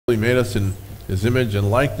He made us in his image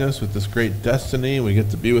and likeness with this great destiny. We get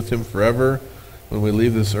to be with him forever when we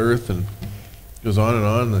leave this earth, and it goes on and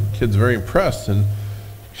on. The kid's very impressed, and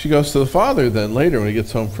she goes to the father then later when he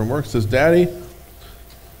gets home from work, says, Daddy,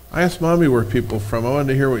 I asked Mommy where people are from. I wanted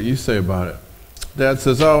to hear what you say about it. Dad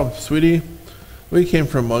says, oh, sweetie, we came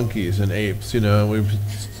from monkeys and apes, and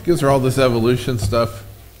gives her all this evolution stuff.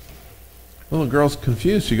 The little girl's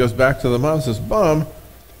confused. She goes back to the mom and says, Mom,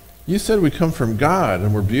 you said we come from God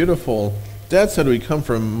and we're beautiful. Dad said we come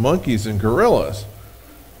from monkeys and gorillas.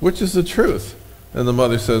 Which is the truth? And the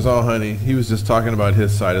mother says, oh, honey, he was just talking about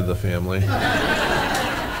his side of the family.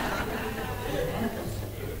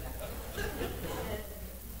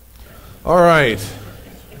 All right.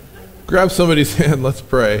 Grab somebody's hand. Let's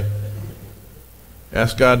pray.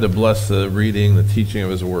 Ask God to bless the reading, the teaching of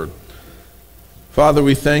his word. Father,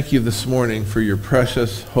 we thank you this morning for your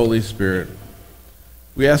precious Holy Spirit.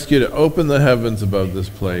 We ask you to open the heavens above this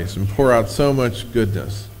place and pour out so much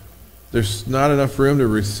goodness. There's not enough room to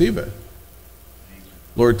receive it.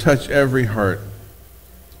 Lord, touch every heart.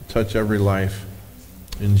 Touch every life.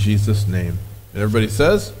 In Jesus' name. And everybody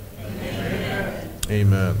says? Amen.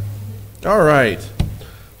 Amen. All right.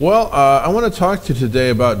 Well, I want to talk to you today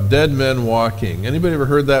about dead men walking. Anybody ever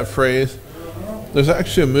heard that phrase? There's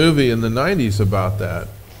actually a movie in the 90s about that.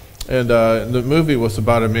 And the movie was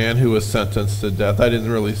about a man who was sentenced to death. I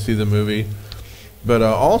didn't really see the movie. But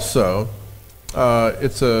also,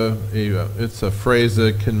 it's a phrase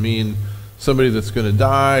that can mean somebody that's going to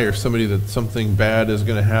die or somebody that something bad is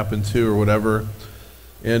going to happen to or whatever.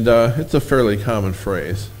 And it's a fairly common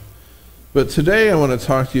phrase. But today I want to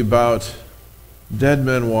talk to you about dead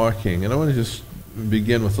men walking. And I want to just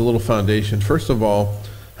begin with a little foundation. First of all,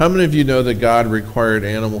 how many of you know that God required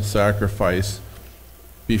animal sacrifice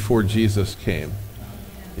before Jesus came?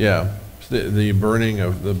 Yeah, the burning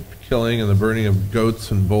of the killing and the burning of goats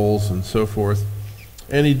and bulls and so forth.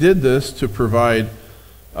 And he did this to provide,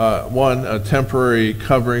 one, a temporary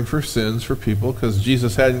covering for sins for people because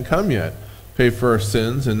Jesus hadn't come yet, pay for our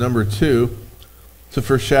sins. And number two, to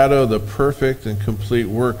foreshadow the perfect and complete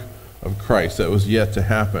work of Christ that was yet to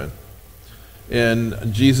happen.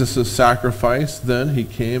 And Jesus' sacrifice, then he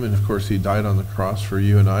came, and of course he died on the cross for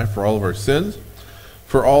you and I, for all of our sins,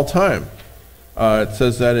 for all time. It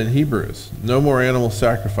says that in Hebrews. No more animal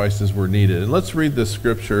sacrifices were needed. And let's read this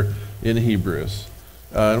scripture in Hebrews.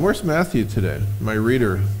 And where's Matthew today? My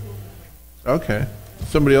reader. Okay.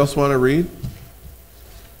 Somebody else want to read?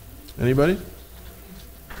 Anybody?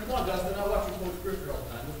 Come on, Dustin. I'll watch you quote scripture all the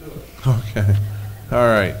time. Let's do it. Okay. All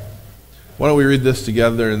right. Why don't we read this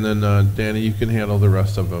together, and then Danny, you can handle the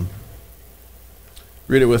rest of them.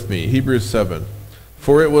 Read it with me. Hebrews 7.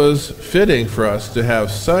 For it was fitting for us to have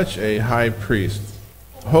such a high priest,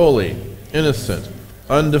 holy, innocent,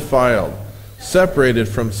 undefiled, separated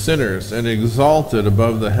from sinners, and exalted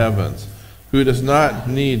above the heavens, who does not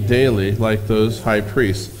need daily, like those high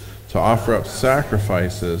priests, to offer up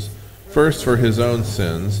sacrifices, first for his own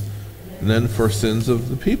sins, and then for sins of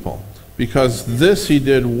the people. Because this he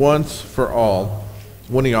did once for all,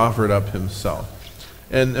 when he offered up himself.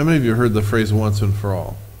 And how many of you heard the phrase once and for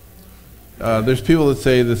all? There's people that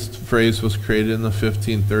say this phrase was created in the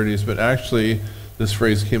 1530s, but actually this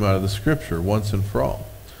phrase came out of the scripture, once and for all.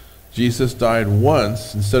 Jesus died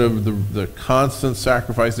once, instead of the constant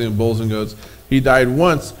sacrificing of bulls and goats, he died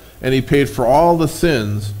once, and he paid for all the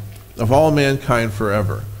sins of all mankind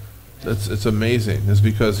forever. It's amazing. It's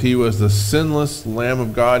because he was the sinless Lamb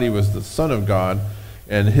of God, he was the Son of God,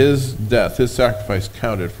 and his death, his sacrifice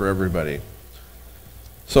counted for everybody.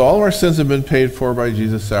 So all of our sins have been paid for by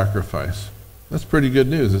Jesus' sacrifice. That's pretty good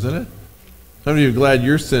news, isn't it? How many of you are glad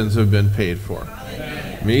your sins have been paid for?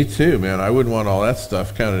 Amen. Me too, man. I wouldn't want all that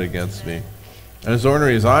stuff counted against me. And as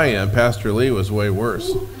ornery as I am, Pastor Lee was way worse.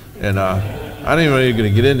 And I don't even know you're going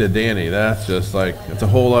to get into Danny. That's just like, it's a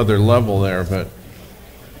whole other level there. But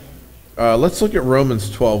let's look at Romans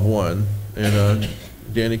 12:1. And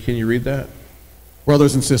Danny, can you read that?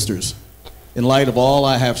 Brothers and sisters, in light of all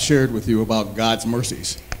I have shared with you about God's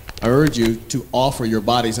mercies, I urge you to offer your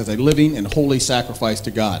bodies as a living and holy sacrifice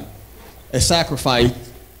to God, a sacrifice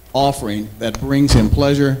offering that brings him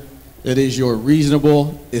pleasure. That is your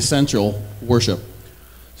reasonable, essential worship.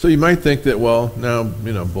 So you might think that, well, now,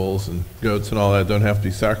 bulls and goats and all that don't have to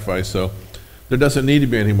be sacrificed, so there doesn't need to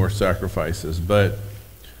be any more sacrifices. But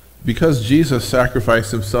because Jesus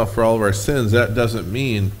sacrificed himself for all of our sins, that doesn't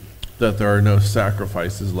mean that there are no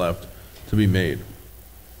sacrifices left to be made.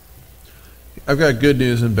 I've got good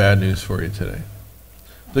news and bad news for you today.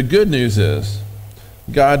 The good news is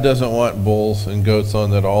God doesn't want bulls and goats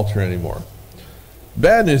on that altar anymore.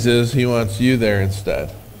 Bad news is he wants you there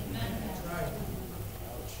instead.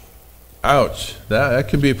 Ouch. That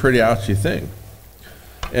could be a pretty ouchy thing.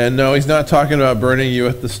 And no, he's not talking about burning you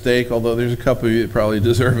at the stake, although there's a couple of you that probably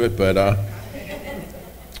deserve it. But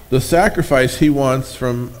the sacrifice he wants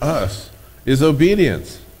from us is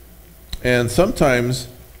obedience. And sometimes,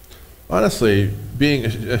 honestly,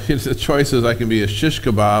 the choice is I can be a shish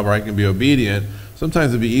kebab or I can be obedient.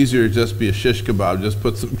 Sometimes it'd be easier to just be a shish kebab, just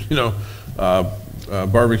put some,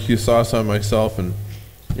 barbecue sauce on myself and,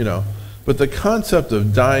 But the concept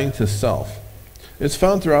of dying to self, it's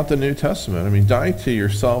found throughout the New Testament. I mean, dying to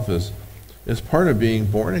yourself is part of being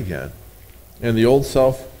born again. And the old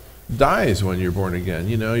self dies when you're born again.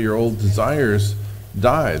 Your old desires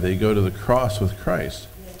die. They go to the cross with Christ.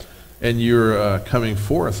 And you're coming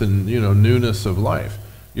forth in, newness of life.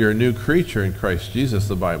 You're a new creature in Christ Jesus,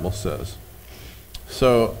 the Bible says.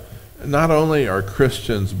 So not only are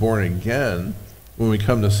Christians born again when we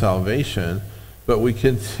come to salvation, but we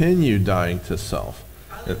continue dying to self.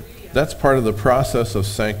 That's part of the process of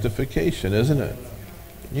sanctification, isn't it?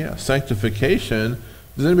 Yeah, sanctification.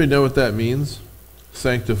 Does anybody know what that means?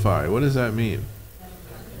 Sanctify. What does that mean?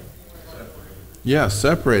 Yeah,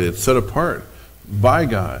 separated, set apart by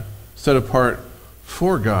God, set apart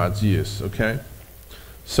for God's use, okay?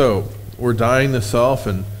 So we're dying to self,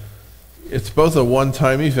 and it's both a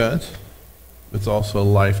one-time event. It's also a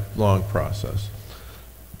lifelong process.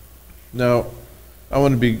 Now, I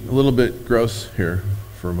want to be a little bit gross here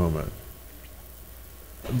for a moment.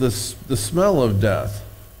 The smell of death,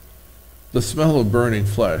 the smell of burning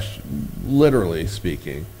flesh, literally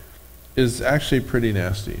speaking, is actually pretty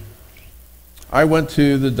nasty. I went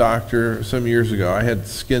to the doctor some years ago. I had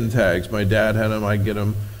skin tags. My dad had them. I get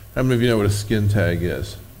them. How many of you know what a skin tag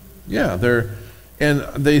is? Yeah,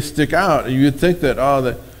 they stick out. You'd think that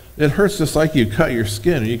it hurts just like you cut your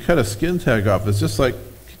skin. When you cut a skin tag off, it's just like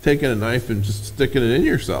taking a knife and just sticking it in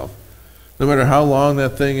yourself. No matter how long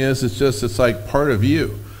that thing is, it's like part of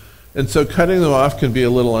you. And so cutting them off can be a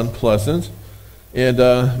little unpleasant. And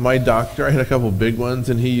my doctor, I had a couple big ones,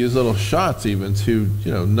 and he used little shots even to,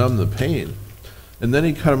 numb the pain. And then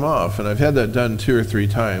he cut them off, and I've had that done 2 or 3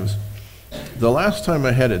 times. The last time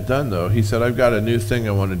I had it done, though, he said, I've got a new thing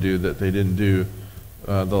I want to do that they didn't do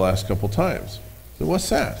the last couple times. I said, what's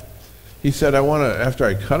that? He said, after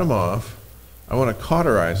I cut them off, I want to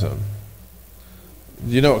cauterize them.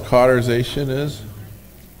 Do you know what cauterization is?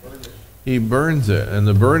 He burns it, and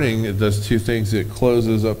the burning, it does 2 things. It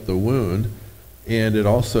closes up the wound, and it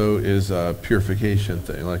also is a purification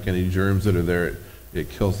thing. Like any germs that are there,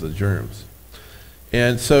 it kills the germs.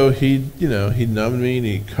 And so he numbed me, and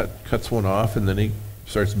he cuts one off, and then he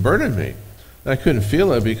starts burning me. And I couldn't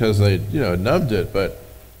feel it because I, numbed it, but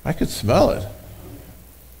I could smell it.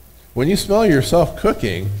 When you smell yourself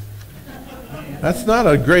cooking, that's not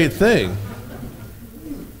a great thing.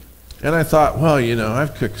 And I thought, well,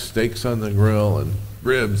 I've cooked steaks on the grill and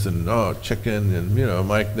ribs and chicken, and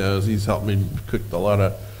Mike knows, he's helped me cook a lot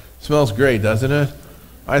of. Smells great, doesn't it?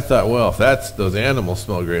 I thought, well, if those animals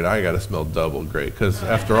smell great, I got to smell double great, because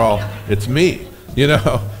after all, it's me,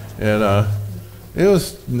 And it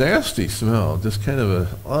was nasty smell, just kind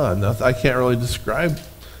of nothing. I can't really describe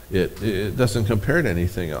it. It doesn't compare to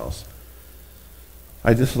anything else.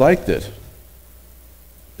 I disliked it.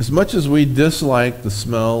 As much as we dislike the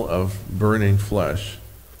smell of burning flesh,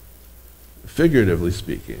 figuratively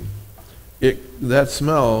speaking, that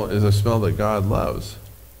smell is a smell that God loves.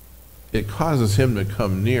 It causes him to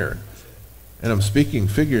come near. And I'm speaking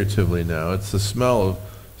figuratively now. It's the smell of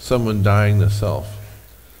someone dying to self.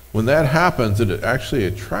 When that happens, it actually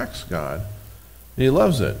attracts God. And he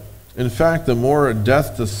loves it. In fact, the more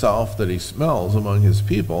death to self that he smells among his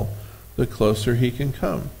people, the closer he can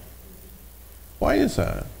come. Why is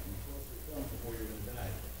that?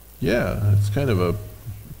 Yeah, it's kind of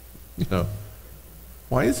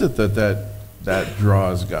why is it that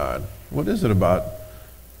draws God? What is it about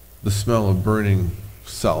the smell of burning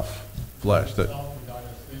flesh?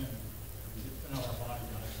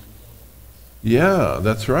 Yeah,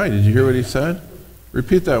 that's right. Did you hear what he said?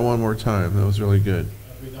 Repeat that one more time. That was really good.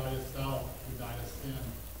 We die to self, we die to sin.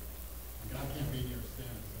 God can't be near sin,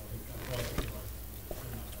 so he comes closer to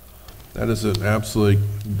us. That is an absolutely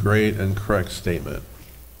great and correct statement.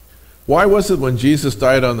 Why was it when Jesus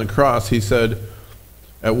died on the cross, he said,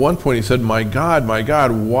 at one point he said, my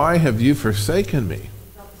God, why have you forsaken me?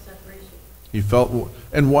 He felt,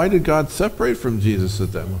 and why did God separate from Jesus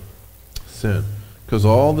at that moment? Sin. Because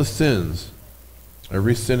all the sins,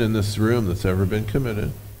 every sin in this room that's ever been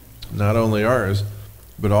committed, not only ours,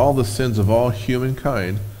 but all the sins of all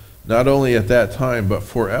humankind, not only at that time, but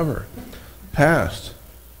forever, past,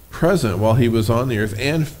 present while he was on the earth,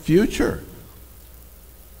 and future.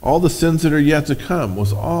 All the sins that are yet to come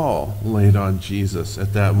was all laid on Jesus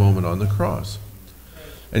at that moment on the cross.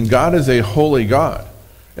 And God is a holy God.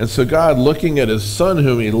 And so God, looking at his Son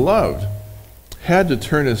whom he loved, had to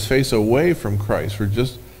turn his face away from Christ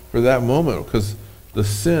for that moment, because the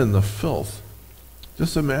sin, the filth.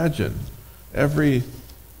 Just imagine every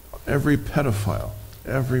pedophile,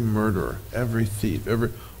 every murderer, every thief,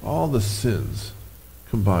 all the sins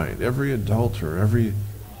combined, every adulterer, every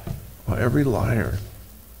liar.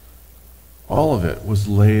 All of it was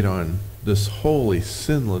laid on this holy,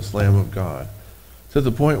 sinless Lamb of God, to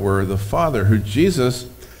the point where the Father, who Jesus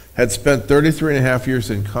had spent 33 and a half years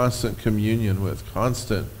in constant communion with,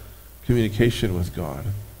 constant communication with God.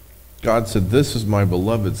 God said, "This is my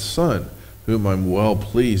beloved Son, whom I'm well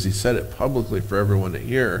pleased." He said it publicly for everyone to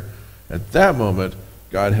hear. At that moment,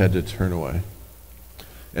 God had to turn away.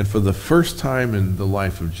 And for the first time in the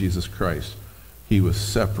life of Jesus Christ, he was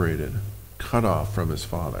separated, cut off from his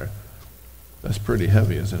Father. That's pretty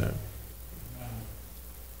heavy, isn't it?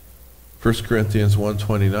 1 Corinthians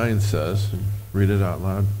 1:29 says, read it out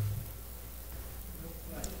loud.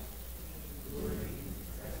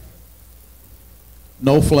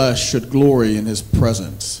 No flesh should glory in his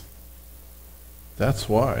presence. That's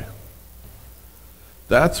why.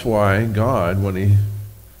 That's why God, when he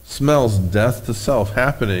smells death to self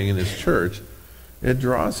happening in his church, it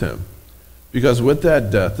draws him. Because with that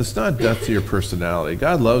death, it's not death to your personality.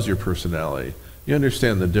 God loves your personality. You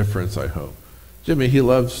understand the difference, I hope. Jimmy, he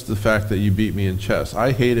loves the fact that you beat me in chess.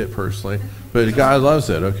 I hate it personally, but God loves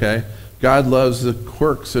it, okay? God loves the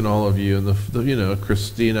quirks in all of you, and the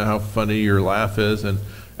Christina, how funny your laugh is, and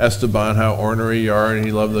Esteban, how ornery you are, and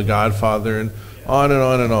he loves the Godfather, and on and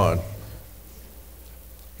on and on.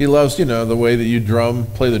 He loves, the way that you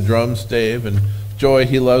play the drums, Dave, and Joy,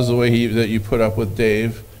 he loves the way that you put up with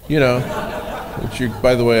Dave, Which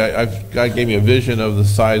by the way, God gave me a vision of the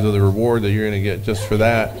size of the reward that you're going to get just for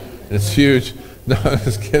that. It's huge. No, I'm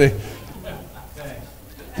just kidding.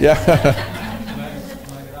 Yeah.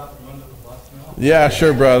 Yeah,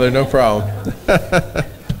 sure, brother. No problem.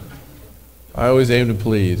 I always aim to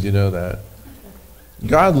please. You know that.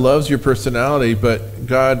 God loves your personality, but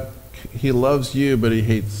he loves you, but he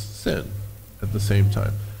hates sin at the same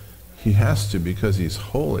time. He has to, because he's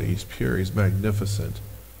holy, he's pure, he's magnificent.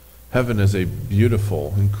 Heaven is a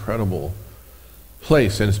beautiful, incredible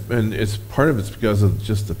place, and it's part of it's because of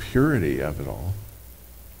just the purity of it all.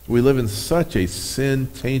 We live in such a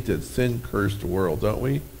sin-tainted, sin-cursed world, don't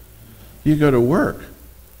we? You go to work,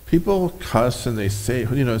 people cuss and they say,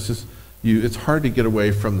 it's just it's hard to get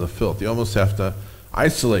away from the filth. You almost have to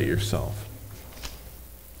isolate yourself.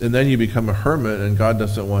 And then you become a hermit, and God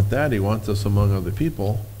doesn't want that. He wants us among other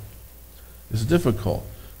people. It's difficult.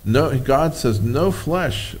 No, God says, no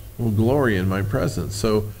flesh will glory in my presence.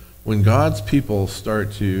 So when God's people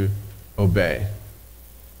start to obey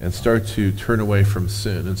and start to turn away from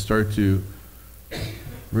sin and start to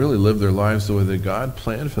really live their lives the way that God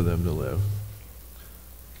planned for them to live,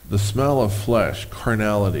 the smell of flesh,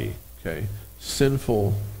 carnality,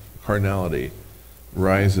 sinful carnality,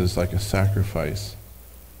 rises like a sacrifice.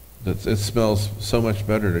 It smells so much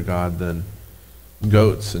better to God than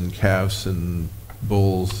goats and calves and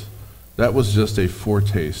bulls. That was just a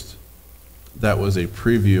foretaste. That was a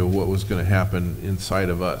preview of what was going to happen inside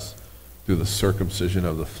of us through the circumcision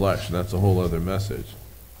of the flesh, and that's a whole other message.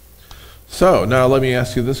 So now let me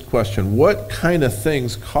ask you this question. What kind of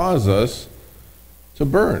things cause us to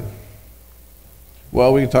burn?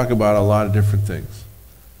 Well, we can talk about a lot of different things.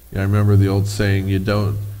 I remember the old saying, you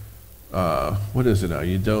don't, what is it now?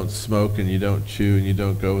 You don't smoke and you don't chew and you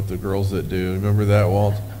don't go with the girls that do. Remember that,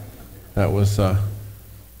 Walt? That was, and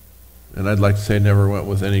I'd like to say never went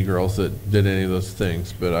with any girls that did any of those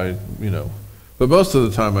things, but but most of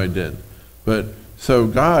the time I did. But so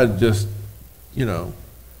God just, let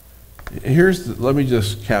me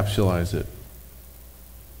just capsulize it.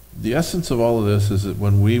 The essence of all of this is that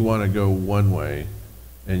when we want to go one way,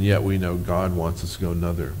 and yet we know God wants us to go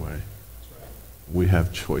another way, we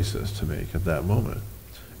have choices to make at that moment.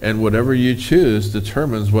 And whatever you choose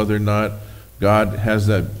determines whether or not God has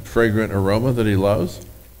that fragrant aroma that he loves,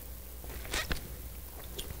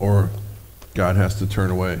 or God has to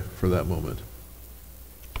turn away for that moment.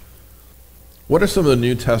 What are some of the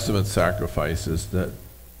New Testament sacrifices that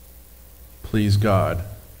please God?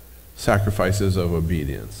 Sacrifices of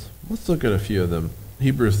obedience. Let's look at a few of them.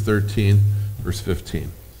 Hebrews 13, verse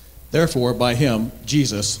 15. Therefore, by him,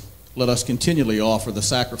 Jesus, let us continually offer the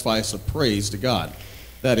sacrifice of praise to God.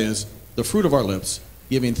 That is, the fruit of our lips,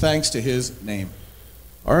 giving thanks to his name.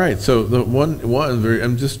 All right, so the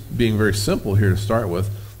I'm just being very simple here to start with.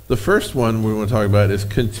 The first one we want to talk about is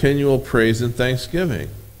continual praise and thanksgiving.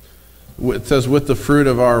 It says with the fruit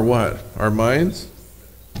of our what? Our minds?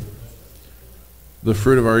 The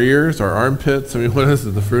fruit of our ears, our armpits. I mean, what is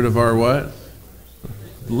it? The fruit of our what?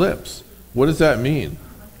 Lips. What does that mean?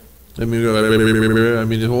 I mean,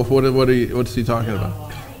 what's he talking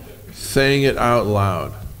about? Saying it out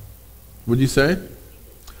loud. What'd you say?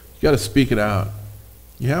 You got to speak it out.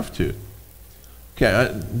 You have to.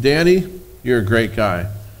 Okay, Danny, you're a great guy.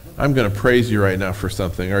 I'm going to praise you right now for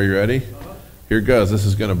something. Are you ready? Here it goes. This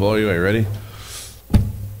is going to blow you away. Ready?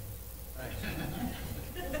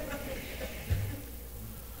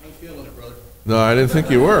 No, I didn't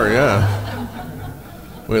think you were, yeah.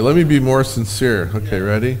 Wait, let me be more sincere. Okay,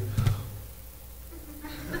 ready?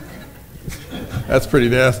 That's pretty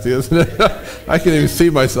nasty, isn't it? I can even see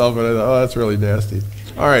myself and I thought, oh, that's really nasty.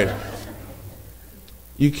 All right.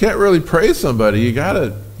 You can't really praise somebody.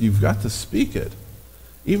 You've got to speak it.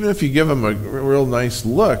 Even if you give them a real nice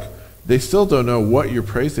look, they still don't know what you're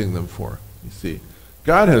praising them for. You see,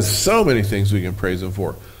 God has so many things we can praise him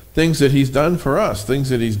for. Things that he's done for us, things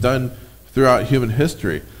that he's done throughout human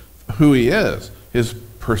history, who he is, his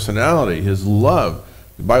personality, his love.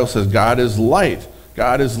 The Bible says God is light,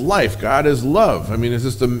 God is life, God is love. I mean, it's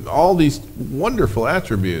just all these wonderful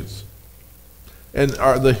attributes. And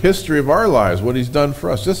the history of our lives, what he's done for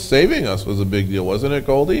us. Just saving us was a big deal, wasn't it,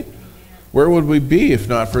 Goldie? Where would we be if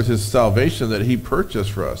not for his salvation that he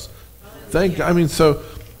purchased for us? Thank God. I mean, so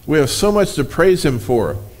we have so much to praise him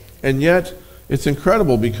for. And yet, it's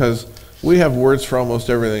incredible because we have words for almost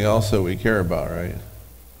everything else that we care about, right?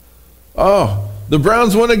 Oh, the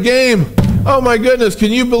Browns won a game. Oh, my goodness.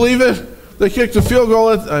 Can you believe it? They kicked a field goal.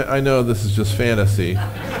 I know this is just fantasy.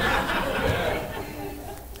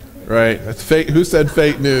 Right? That's fake. Who said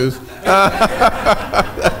fake news?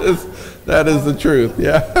 That is the truth.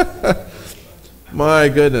 Yeah. My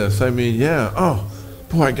goodness. I mean, yeah. Oh,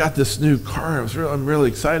 boy, I got this new car. I'm really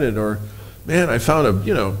excited. Or, man, I found a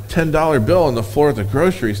 $10 bill on the floor at the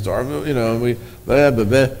grocery store. All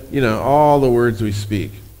the words we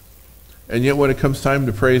speak. And yet, when it comes time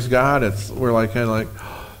to praise God, we're like kind of like,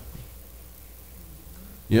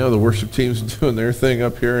 the worship team's doing their thing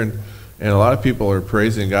up here, and a lot of people are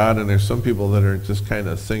praising God, and there's some people that are just kind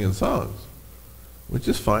of singing songs, which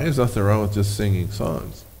is fine. There's nothing wrong with just singing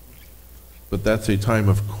songs. But that's a time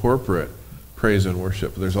of corporate praise and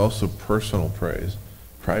worship. There's also personal praise,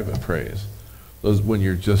 private praise. When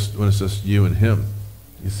it's just you and him,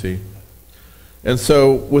 you see. And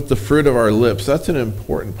so with the fruit of our lips, that's an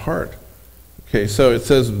important part. Okay, so it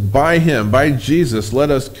says, by him, by Jesus, let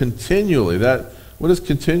us continually. What does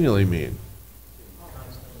continually mean?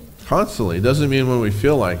 Constantly. It doesn't mean when we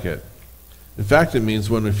feel like it. In fact, it means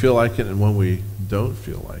when we feel like it and when we don't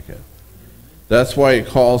feel like it. That's why it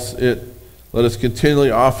calls it, let us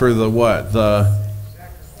continually offer the what?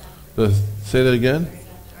 Say that again?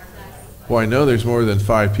 Well, I know there's more than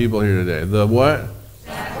 5 people here today. The what?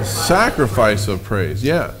 The sacrifice of praise.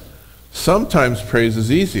 Yeah. Sometimes praise is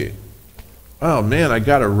easy. Oh man, I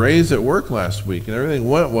got a raise at work last week and everything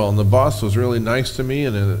went well and the boss was really nice to me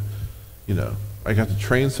and I got to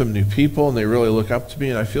train some new people and they really look up to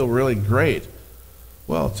me and I feel really great.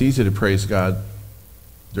 Well, it's easy to praise God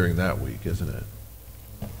during that week, isn't it?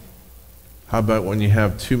 How about when you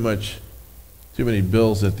have too many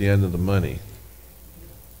bills at the end of the money?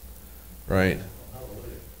 Right?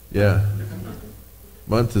 Yeah.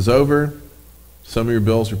 Month is over. Some of your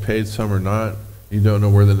bills are paid, some are not. You don't know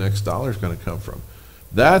where the next dollar is going to come from.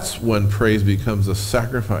 That's when praise becomes a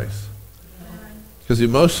sacrifice. Because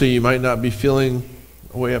emotionally, you might not be feeling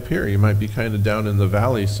way up here. You might be kind of down in the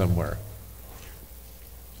valley somewhere.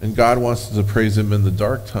 And God wants us to praise him in the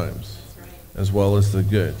dark times as well as the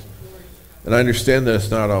good. And I understand that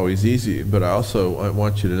it's not always easy, but I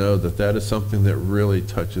want you to know that is something that really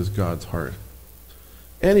touches God's heart.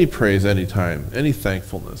 Any praise, any time, any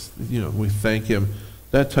thankfulness, we thank him.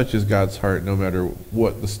 That touches God's heart no matter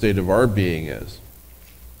what the state of our being is.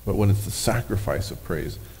 But when it's the sacrifice of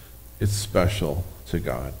praise, it's special to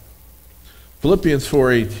God. Philippians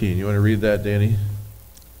 4:18. You want to read that, Danny?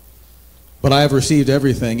 But I have received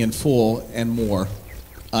everything in full and more.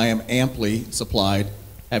 I am amply supplied,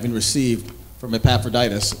 having received from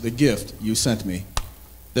Epaphroditus the gift you sent me.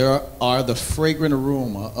 There are the fragrant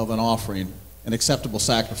aroma of an offering, an acceptable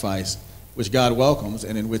sacrifice, which God welcomes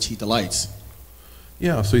and in which he delights.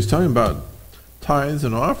 Yeah, so he's talking about tithes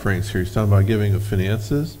and offerings here. He's talking about giving of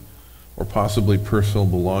finances or possibly personal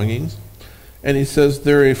belongings. And he says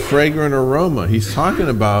they're a fragrant aroma. He's talking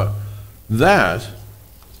about that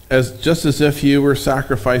just as if you were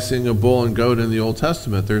sacrificing a bull and goat in the Old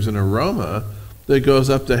Testament. There's an aroma that goes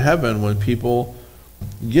up to heaven when people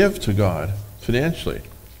give to God financially.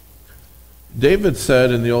 David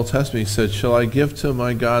said in the Old Testament, he said, shall I give to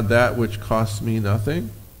my God that which costs me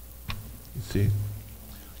nothing? You see,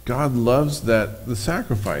 God loves that, the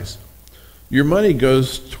sacrifice. Your money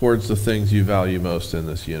goes towards the things you value most in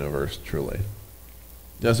this universe, truly.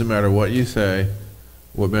 Doesn't matter what you say,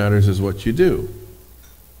 what matters is what you do.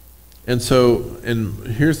 And so, and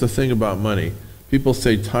here's the thing about money. People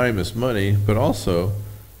say time is money, but also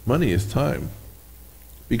money is time.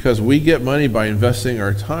 Because we get money by investing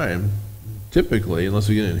our time, typically, unless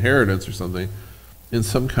we get an inheritance or something, in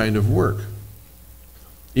some kind of work.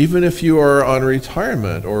 Even if you are on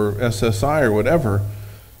retirement or SSI or whatever,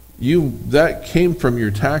 that came from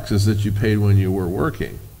your taxes that you paid when you were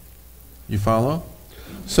working. You follow?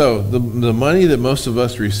 So the money that most of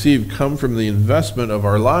us receive come from the investment of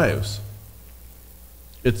our lives.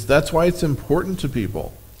 That's why it's important to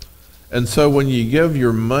people. And so when you give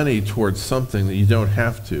your money towards something that you don't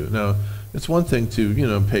have to, now it's one thing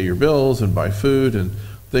to pay your bills and buy food and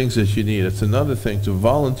things that you need. It's another thing to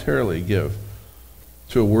voluntarily give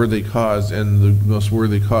to a worthy cause, and the most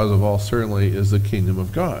worthy cause of all certainly is the kingdom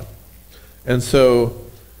of God. And so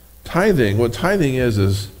tithing, what tithing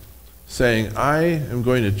is saying, I am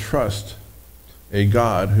going to trust a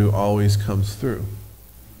God who always comes through.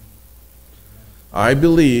 I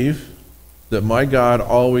believe that my God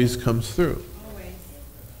always comes through. Always.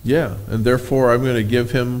 Yeah, and therefore I'm going to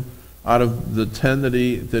give him, out of the 10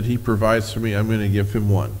 that he provides for me, I'm going to give him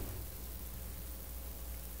 1.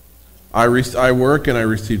 I work and I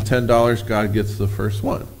receive $10, God gets the first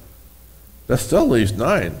 1. That still leaves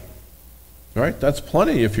 9. Right? That's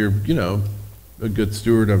plenty if you're, a good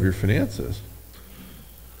steward of your finances.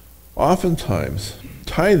 Oftentimes,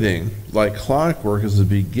 tithing, like clockwork, is the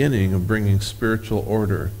beginning of bringing spiritual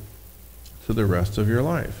order to the rest of your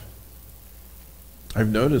life.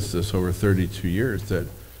 I've noticed this over 32 years, that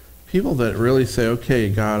people that really say, okay,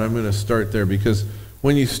 God, I'm going to start there, because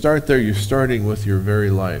when you start there, you're starting with your very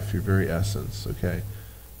life, your very essence, okay?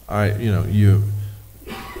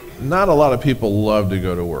 Not a lot of people love to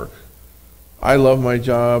go to work. I love my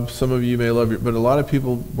job. Some of you may love it, but a lot of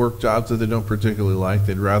people work jobs that they don't particularly like.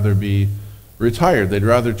 They'd rather be retired. They'd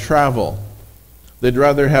rather travel. They'd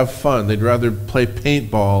rather have fun. They'd rather play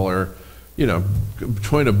paintball or,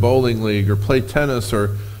 join a bowling league or play tennis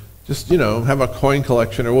or just, have a coin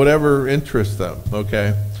collection or whatever interests them,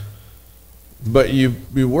 okay? But you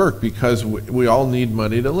work because we all need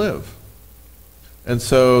money to live. And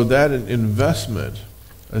so that investment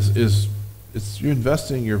you're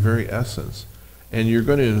investing your very essence. And you're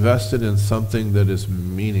going to invest it in something that is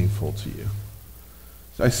meaningful to you.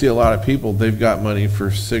 So I see a lot of people, they've got money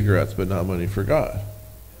for cigarettes, but not money for God.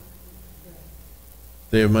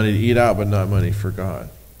 They have money to eat out, but not money for God.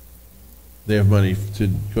 They have money to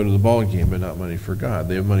go to the ball game, but not money for God.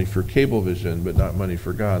 They have money for cable vision, but not money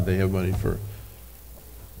for God. They have money for...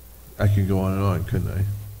 I could go on and on, couldn't I?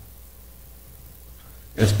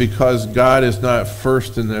 It's because God is not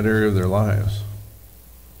first in that area of their lives.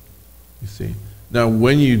 You see? Now,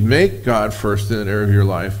 when you make God first in that area of your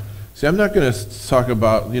life, see, I'm not going to talk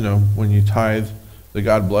about, when you tithe, that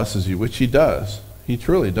God blesses you, which he does. He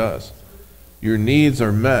truly does. Your needs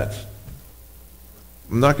are met.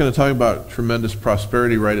 I'm not going to talk about tremendous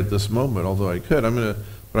prosperity right at this moment, although I could. What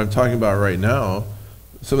I'm talking about right now,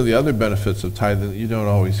 some of the other benefits of tithing that you don't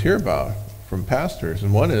always hear about from pastors,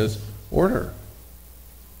 and one is order.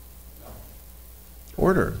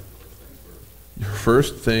 Order.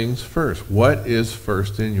 First things first. What is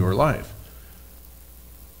first in your life?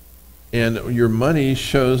 And your money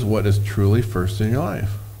shows what is truly first in your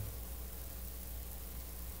life.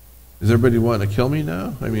 Is everybody wanting to kill me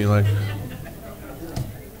now?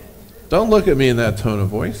 Don't look at me in that tone of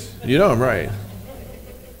voice. You know I'm right.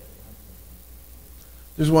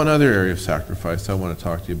 There's one other area of sacrifice I want to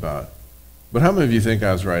talk to you about. But how many of you think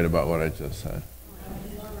I was right about what I just said?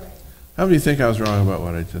 How many of you think I was wrong about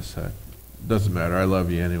what I just said? Doesn't matter. I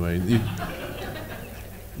love you anyway.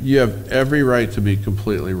 You have every right to be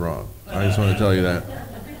completely wrong. I just want to tell you that.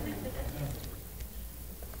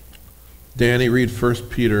 Danny, read 1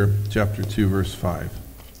 Peter chapter 2, verse 5.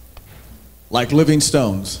 Like living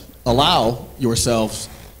stones, allow yourselves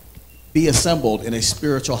be assembled in a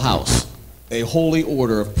spiritual house, a holy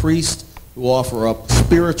order of priests who offer up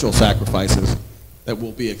spiritual sacrifices that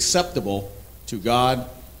will be acceptable to God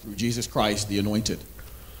through Jesus Christ, the Anointed.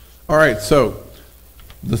 All right, so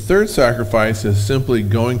the third sacrifice is simply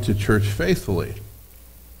going to church faithfully.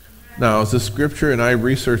 Now, as the scripture, and I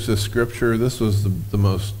researched this scripture, this was the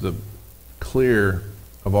most clear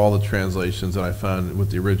of all the translations that I found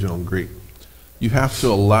with the original Greek. You have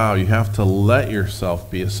to let yourself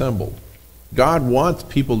be assembled. God wants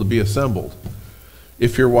people to be assembled.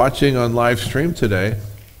 If you're watching on live stream today,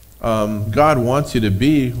 God wants you to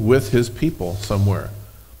be with his people somewhere.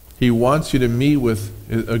 He wants you to meet with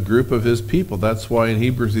a group of his people. That's why in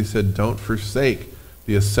Hebrews he said, don't forsake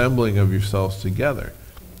the assembling of yourselves together,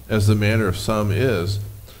 as the manner of some is.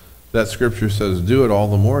 That scripture says, do it all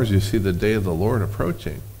the more as you see the day of the Lord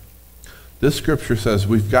approaching. This scripture says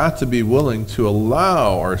we've got to be willing to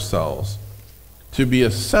allow ourselves to be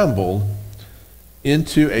assembled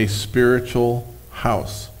into a spiritual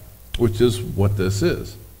house, which is what this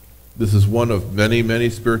is. This is one of many, many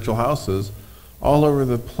spiritual houses all over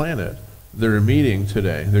the planet. They're meeting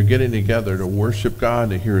today. They're getting together to worship God,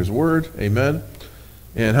 to hear his word. Amen.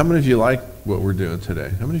 And how many of you like what we're doing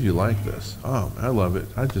today? How many of you like this? Oh, I love it.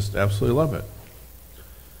 I just absolutely love it.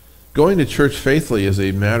 Going to church faithfully is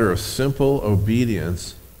a matter of simple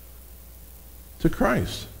obedience to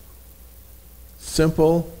Christ.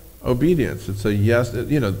 Simple obedience. It's a yes,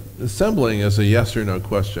 assembling is a yes or no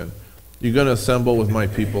question. You going to assemble with my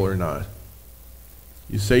people or not?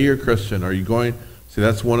 You say you're a Christian. Are you going? See,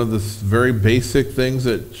 that's one of the very basic things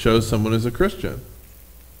that shows someone is a Christian.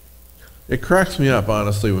 It cracks me up,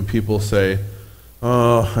 honestly, when people say,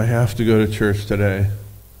 oh, I have to go to church today,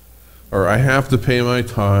 or I have to pay my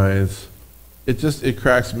tithes. It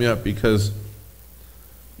cracks me up because,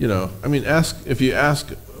 if you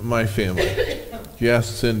ask my family, if you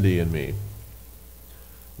ask Cindy and me,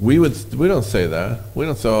 we don't say that. We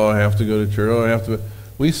don't say, oh, I have to go to church. Oh, I have to.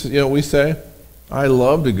 We say, I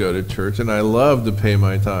love to go to church and I love to pay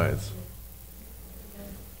my tithes.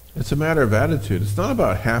 It's a matter of attitude. It's not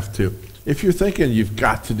about have to. If you're thinking you've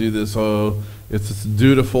got to do this, oh, it's this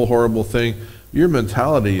dutiful, horrible thing, your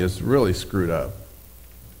mentality is really screwed up.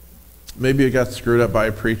 Maybe it got screwed up by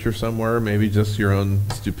a preacher somewhere, maybe just your own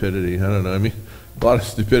stupidity. I don't know. A lot of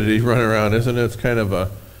stupidity running around, isn't it? It's kind of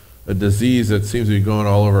a disease that seems to be going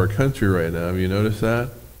all over our country right now. Have you noticed that?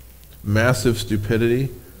 Massive stupidity.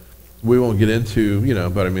 We won't get into,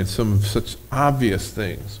 but some such obvious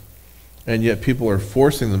things. And yet people are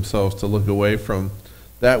forcing themselves to look away from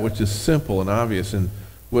that which is simple and obvious and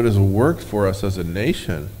what has worked for us as a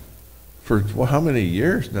nation for, how many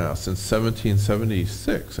years now? Since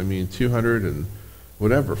 1776. 200 and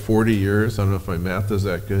whatever, 40 years. I don't know if my math is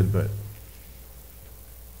that good, but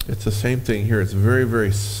it's the same thing here. It's very,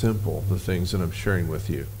 very simple, the things that I'm sharing with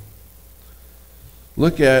you.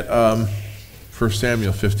 Look at 1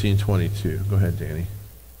 Samuel 15:22. Go ahead, Danny.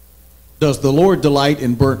 Does the Lord delight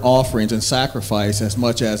in burnt offerings and sacrifice as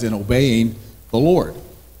much as in obeying the Lord?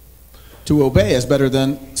 To obey is better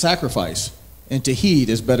than sacrifice, and to heed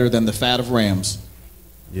is better than the fat of rams.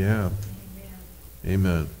 Yeah.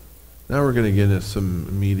 Amen. Now we're going to get into some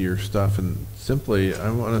meatier stuff, and simply, I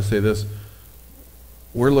want to say this.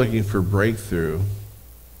 We're looking for breakthrough.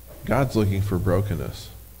 God's looking for brokenness.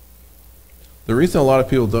 The reason a lot of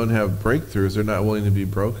people don't have breakthroughs is they're not willing to be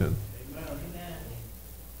broken.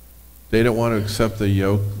 They don't want to accept the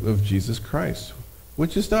yoke of Jesus Christ,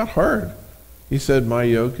 which is not hard. He said, my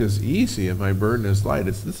yoke is easy and my burden is light.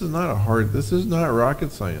 This is not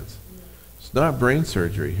rocket science. It's not brain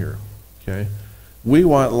surgery here, okay? We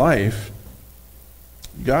want life.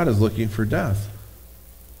 God is looking for death.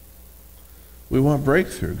 We want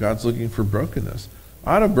breakthrough. God's looking for brokenness.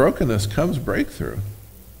 Out of brokenness comes breakthrough.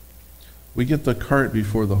 We get the cart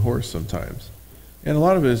before the horse sometimes. And a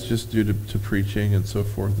lot of it is just due to preaching and so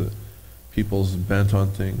forth, that people's bent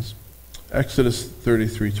on things. Exodus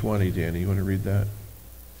 33:20, Danny, you want to read that?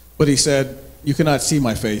 But he said, you cannot see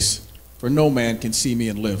my face, for no man can see me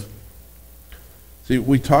and live. See,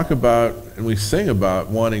 we talk about and we sing about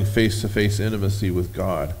wanting face-to-face intimacy with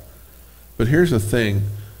God. But here's the thing.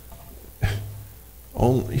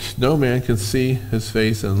 No man can see his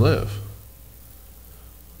face and live.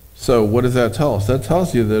 So what does that tell us? That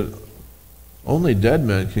tells you that only dead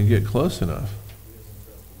men can get close enough.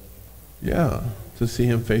 Yeah, to see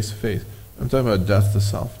him face to face. I'm talking about death to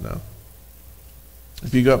self now.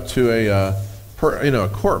 If you go up to a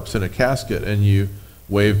corpse in a casket and you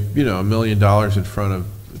wave, $1 million in front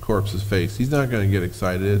of the corpse's face, he's not going to get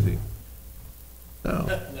excited, is he?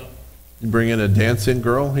 No. You bring in a dancing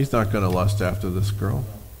girl, he's not going to lust after this girl.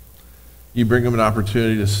 You bring him an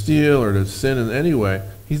opportunity to steal or to sin in any way,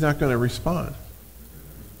 he's not going to respond.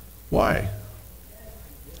 Why?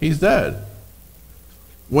 He's dead.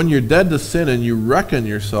 When you're dead to sin and you reckon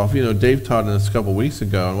yourself, Dave taught us a couple weeks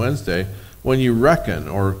ago on Wednesday, when you reckon,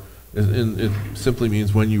 or it simply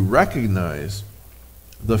means when you recognize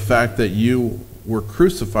the fact that you were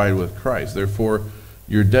crucified with Christ, therefore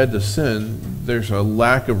you're dead to sin, there's a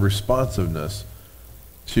lack of responsiveness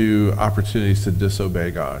to opportunities to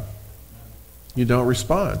disobey God. You don't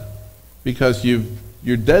respond because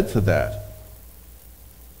you're dead to that.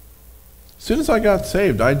 As soon as I got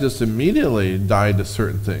saved, I just immediately died to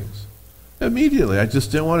certain things. Immediately. I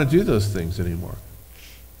just didn't want to do those things anymore.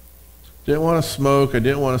 Didn't want to smoke. I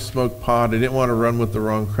didn't want to smoke pot. I didn't want to run with the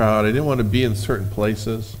wrong crowd. I didn't want to be in certain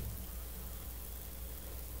places.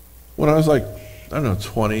 When I was like, I don't know,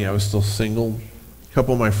 20, I was still single. A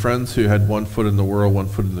couple of my friends who had one foot in the world, one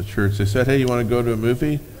foot in the church, they said, hey, you want to go to a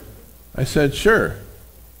movie? I said, sure.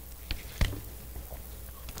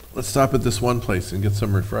 Let's stop at this one place and get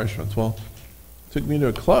some refreshments. Well, took me to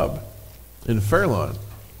a club in Fairlawn.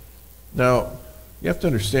 Now, you have to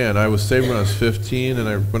understand, I was saved when I was 15,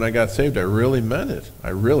 and when I got saved, I really meant it. I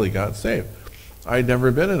really got saved. I'd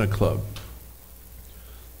never been in a club.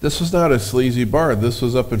 This was not a sleazy bar. This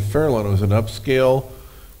was up in Fairlawn. It was an upscale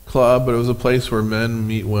club, but it was a place where men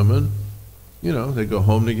meet women. You know, they go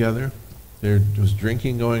home together. There was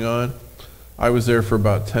drinking going on. I was there for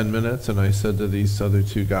about 10 minutes, and I said to these other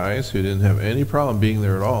two guys who didn't have any problem being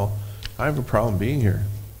there at all, I have a problem being here.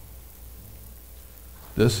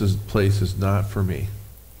 This place is not for me.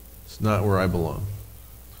 It's not where I belong.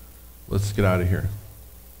 Let's get out of here.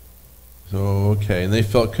 So, okay, and they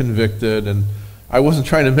felt convicted, and I wasn't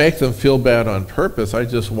trying to make them feel bad on purpose. I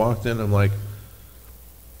just walked in, and I'm like,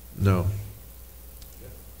 no.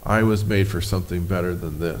 I was made for something better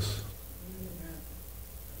than this.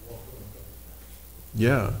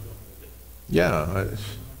 Yeah. Yeah.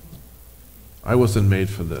 I wasn't made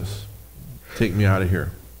for this. Take me out of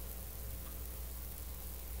here.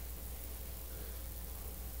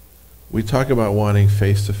 We talk about wanting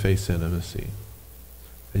face-to-face intimacy,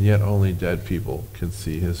 and yet only dead people can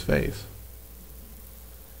see his face.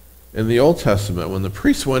 In the Old Testament, when the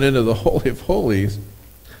priests went into the Holy of Holies,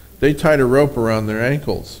 they tied a rope around their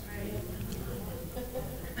ankles.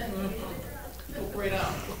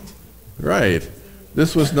 Right.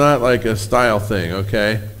 This was not like a style thing,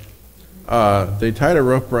 okay? They tied a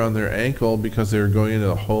rope around their ankle because they were going into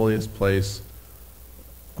the holiest place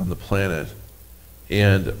on the planet.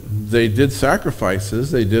 And they did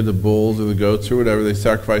sacrifices. They did the bulls or the goats or whatever. They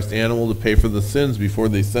sacrificed animal to pay for the sins before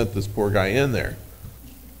they sent this poor guy in there.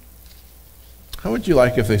 How would you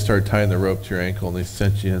like if they started tying the rope to your ankle and they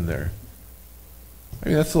sent you in there? I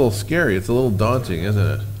mean, that's a little scary. It's a little daunting,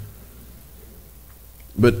 isn't it?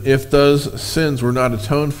 But if those sins were not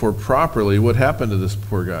atoned for properly, what happened to this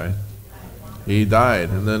poor guy? He died.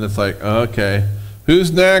 And then it's like, okay,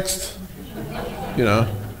 who's next? You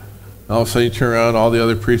know, all of a sudden you turn around, all the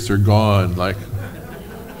other priests are gone. Like,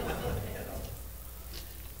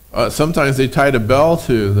 sometimes they tied a bell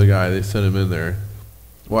to the guy. They sent him in there.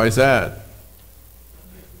 Why is that?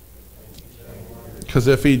 Because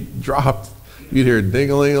if he dropped, you'd hear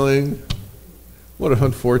ding-a-ling-a-ling. What an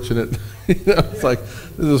unfortunate, you know, it's like,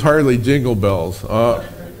 this is hardly jingle bells.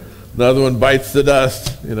 Another one bites the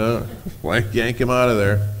dust, you know, like yank him out of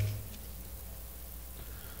there.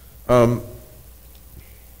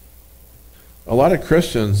 A lot of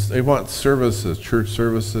Christians, they want services, church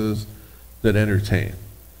services that entertain.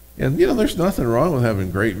 And, you know, there's nothing wrong with having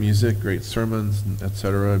great music, great sermons,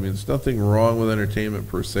 etc. I mean, there's nothing wrong with entertainment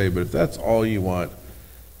per se, but if that's all you want,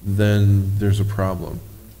 then there's a problem.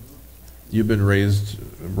 You've been raised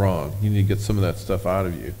wrong. You need to get some of that stuff out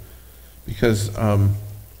of you. Because a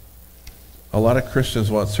lot of Christians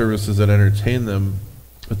want services that entertain them,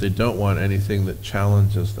 but they don't want anything that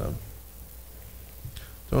challenges them.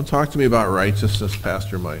 Don't talk to me about righteousness,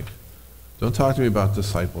 Pastor Mike. Don't talk to me about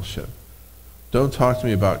discipleship. Don't talk to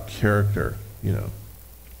me about character, you know.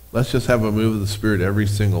 Let's just have a move of the Spirit every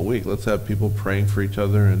single week. Let's have people praying for each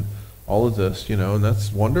other and all of this, you know, and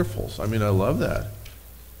that's wonderful. So, I mean, I love that.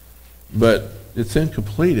 But it's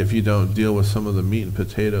incomplete if you don't deal with some of the meat and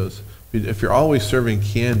potatoes. If you're always serving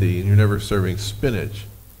candy and you're never serving spinach,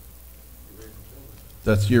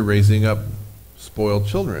 that's you're raising up spoiled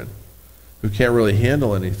children who can't really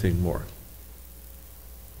handle anything more.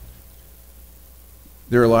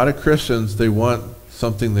 There are a lot of Christians, they want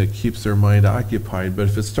something that keeps their mind occupied, but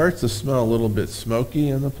if it starts to smell a little bit smoky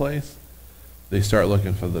in the place, they start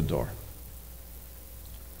looking for the door.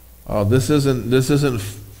 Oh, this isn't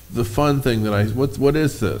the fun thing that what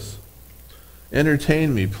is this?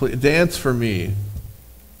 Entertain me, please, dance for me.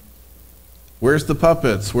 Where's the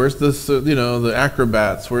puppets? Where's the, you know, the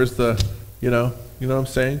acrobats? Where's the, you know what I'm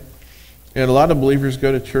saying? And a lot of believers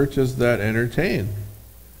go to churches that entertain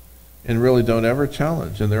and really don't ever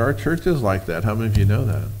challenge. And there are churches like that. How many of you know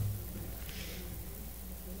that?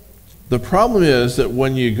 The problem is that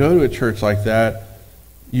when you go to a church like that,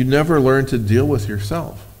 you never learn to deal with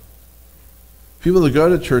yourself. People that go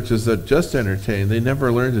to churches that just entertain, they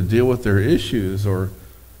never learn to deal with their issues or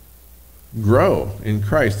grow in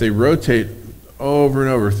Christ. They rotate over and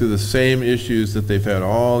over through the same issues that they've had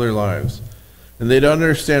all their lives. And they don't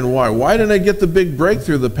understand why. Why didn't I get the big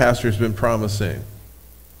breakthrough the pastor's been promising?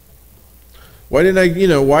 Why didn't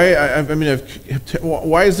I,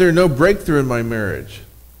 why is there no breakthrough in my marriage?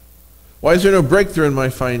 Why is there no breakthrough in my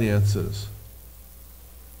finances?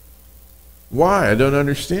 Why? I don't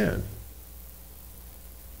understand.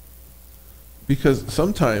 Because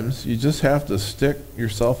sometimes you just have to stick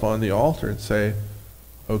yourself on the altar and say,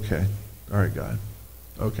 okay, all right, God,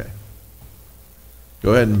 okay.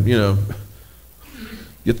 Go ahead and,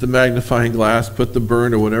 get the magnifying glass, put the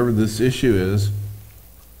burn or whatever this issue is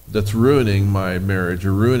that's ruining my marriage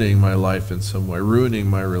or ruining my life in some way, ruining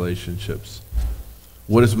my relationships.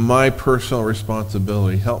 What is my personal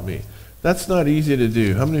responsibility? Help me. That's not easy to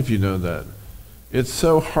do. How many of you know that? It's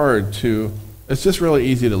so hard to, it's just really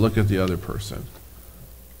easy to look at the other person,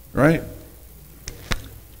 right?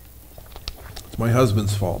 It's my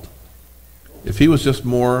husband's fault. If he was just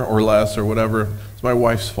more or less or whatever, it's my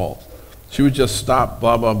wife's fault. She would just stop,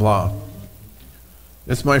 blah, blah, blah.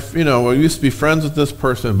 It's my, we used to be friends with this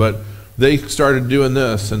person, but they started doing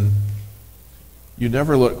this, and you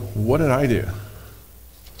never look, what did I do?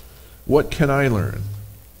 What can I learn?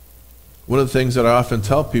 One of the things that I often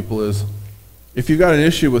tell people is, if you've got an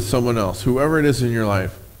issue with someone else, whoever it is in your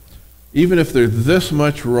life, even if they're this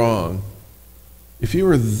much wrong, if you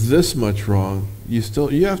were this much wrong, you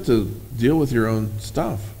have to deal with your own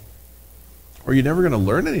stuff, or you're never going to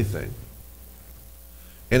learn anything.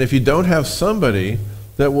 And if you don't have somebody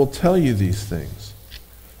that will tell you these things,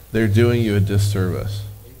 they're doing you a disservice.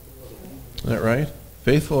 Isn't that right?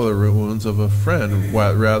 Faithful are the wounds of a friend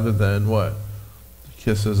rather than what? The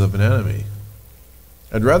kisses of an enemy.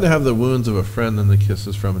 I'd rather have the wounds of a friend than the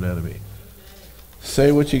kisses from an enemy.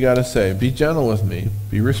 Say what you got to say. Be gentle with me.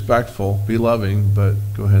 Be respectful. Be loving, but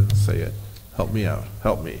go ahead and say it. Help me out.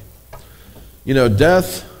 Help me.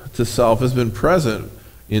 Death to self has been present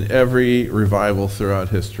in every revival throughout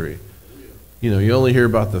history. You only hear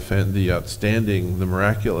about the outstanding, the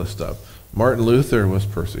miraculous stuff. Martin Luther was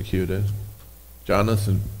persecuted.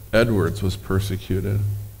 Jonathan Edwards was persecuted.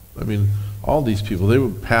 All these people, they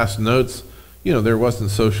would pass notes. There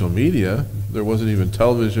wasn't social media. There wasn't even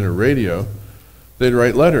television or radio. They'd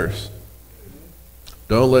write letters.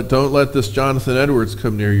 Don't let this Jonathan Edwards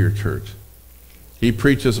come near your church. He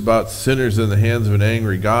preaches about sinners in the hands of an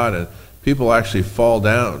angry God, and people actually fall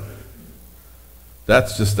down.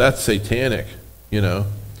 That's satanic, And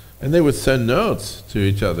they would send notes to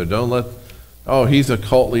each other. He's a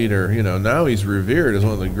cult leader. Now he's revered as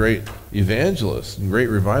one of the great evangelists and great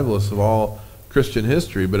revivalists of all Christian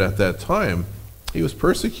history. But at that time, he was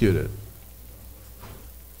persecuted.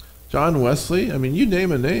 John Wesley, you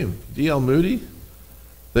name a name. D.L. Moody,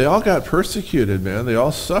 they all got persecuted, man. They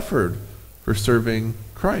all suffered for serving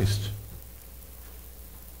Christ.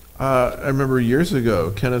 I remember years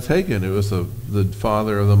ago, Kenneth Hagin, who was the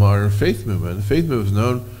father of the modern faith movement. The faith movement was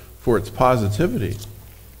known for its positivity.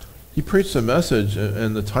 He preached a message,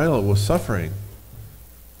 and the title was Suffering.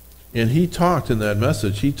 And he talked in that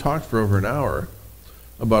message, he talked for over an hour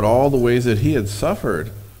about all the ways that he had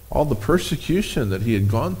suffered, all the persecution that he had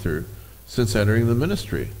gone through since entering the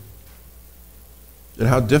ministry. And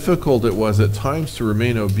how difficult it was at times to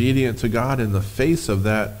remain obedient to God in the face of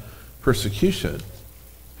that persecution.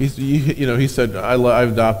 He said,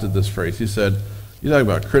 I've adopted this phrase. He said, you talk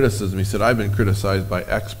about criticism. He said, I've been criticized by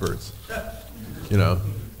experts. And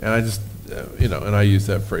I just, and I use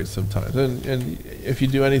that phrase sometimes. And if you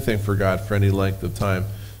do anything for God for any length of time,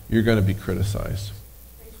 you're going to be criticized.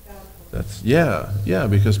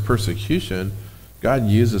 Because persecution, God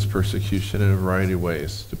uses persecution in a variety of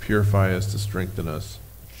ways to purify us, to strengthen us.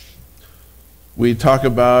 We talk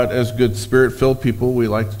about, as good Spirit-filled people, we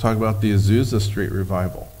like to talk about the Azusa Street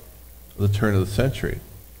revival, the turn of the century.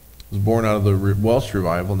 It was born out of the Welsh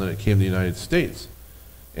revival, and then it came to the United States.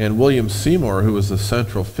 And William Seymour, who was the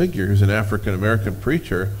central figure, who's an African-American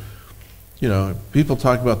preacher, people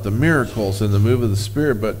talk about the miracles and the move of the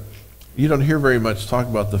Spirit, but you don't hear very much talk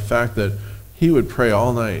about the fact that he would pray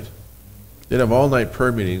all night. They'd have all-night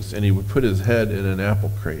prayer meetings, and he would put his head in an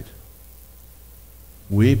apple crate,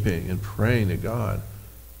 weeping and praying to God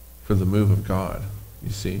for the move of God, you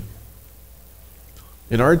see.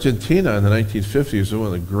 In Argentina in the 1950s, one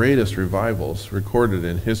of the greatest revivals recorded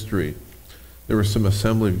in history. There were some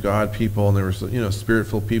Assembly of God people, and there were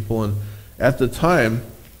Spirit-filled people, and at the time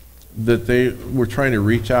that they were trying to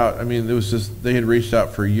reach out, they had reached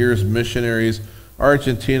out for years, missionaries.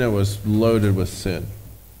 Argentina was loaded with sin.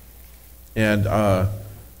 And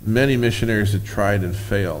many missionaries had tried and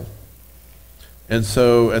failed. And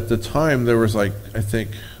so at the time, there was I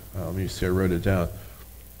wrote it down.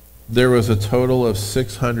 There was a total of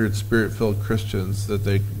 600 Spirit-filled Christians that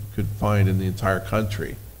they could find in the entire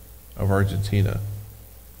country of Argentina.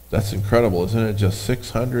 That's incredible, isn't it? Just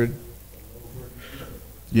 600?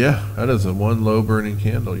 Yeah, that is a one low-burning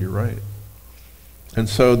candle. You're right. And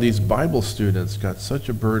so these Bible students got such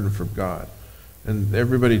a burden from God. And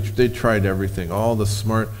everybody, they tried everything. All the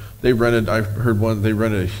smart, they rented, I heard one, they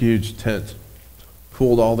rented a huge tent,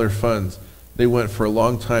 pooled all their funds. They went for a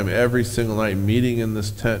long time, every single night, meeting in this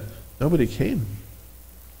tent. Nobody came.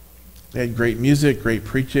 They had great music, great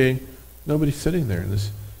preaching. Nobody sitting there.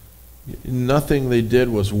 Nothing they did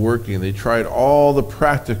was working. They tried all the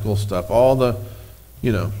practical stuff, all the,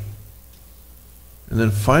 and then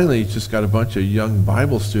finally you just got a bunch of young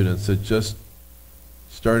Bible students that just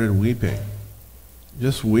started weeping.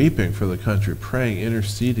 Just weeping for the country, praying,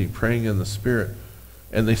 interceding, praying in the Spirit.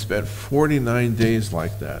 And they spent 49 days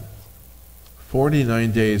like that.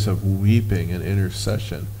 49 days of weeping and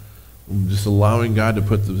intercession, just allowing God to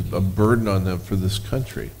put a burden on them for this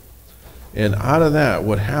country. And out of that,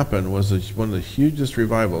 what happened was one of the hugest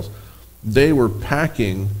revivals. They were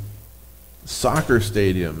packing soccer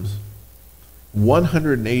stadiums,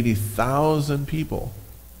 180,000 people,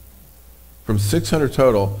 from 600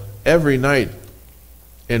 total, every night.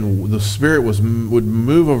 And the Spirit would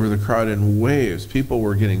move over the crowd in waves. People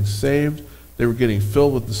were getting saved. They were getting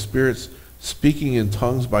filled with the Spirit, speaking in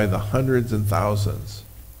tongues by the hundreds and thousands.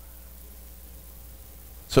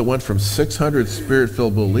 So it went from 600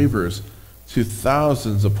 Spirit-filled believers to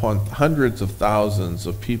thousands upon hundreds of thousands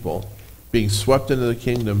of people being swept into the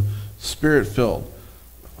kingdom, Spirit-filled,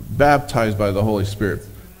 baptized by the Holy Spirit,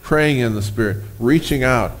 praying in the Spirit, reaching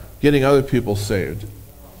out, getting other people saved.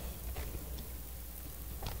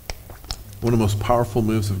 One of the most powerful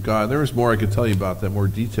moves of God. There was more I could tell you about that, more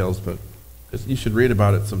details, but you should read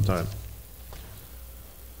about it sometime.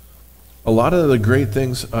 A lot of the great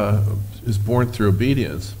things is born through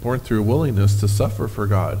obedience, born through willingness to suffer for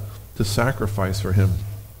God, to sacrifice for Him.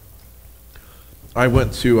 I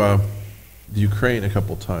went to the Ukraine a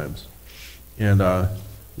couple times, and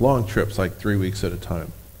long trips, like 3 weeks at a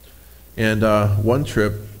time. And one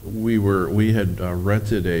trip, we had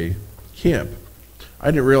rented a camp. I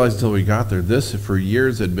didn't realize until we got there, this for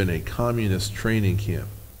years had been a communist training camp.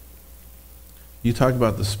 You talk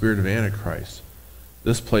about the spirit of Antichrist.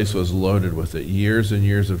 This place was loaded with it. Years and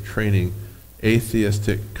years of training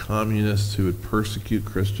atheistic communists who would persecute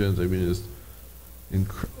Christians. I mean, just,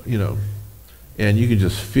 and you could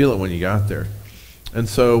just feel it when you got there. And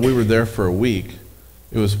so we were there for a week.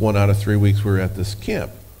 It was 1 out of 3 weeks we were at this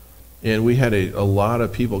camp. And we had a lot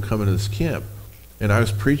of people coming to this camp. And I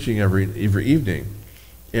was preaching every evening.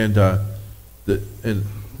 And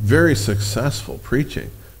very successful preaching.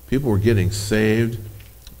 People were getting saved.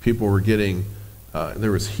 People were getting,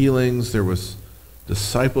 there was healings. There was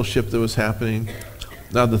discipleship that was happening.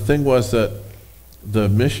 Now the thing was that the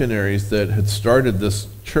missionaries that had started this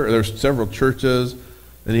church, there's several churches,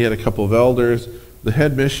 and he had a couple of elders. The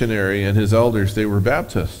head missionary and his elders, they were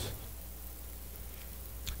Baptists.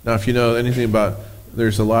 Now if you know anything about,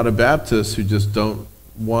 there's a lot of Baptists who just don't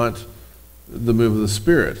want the move of the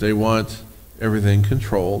Spirit. They want everything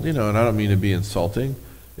controlled, and I don't mean to be insulting.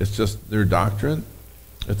 It's just their doctrine.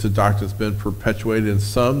 It's a doctrine that's been perpetuated in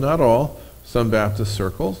some, not all, some Baptist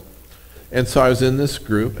circles. And so I was in this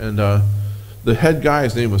group, and the head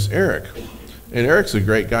guy's name was Eric. And Eric's a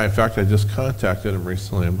great guy. In fact, I just contacted him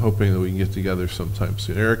recently. I'm hoping that we can get together sometime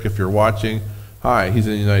soon. Eric, if you're watching, hi. He's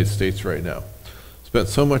in the United States right now. Spent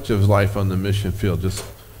so much of his life on the mission field, just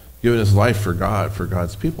giving his life for God, for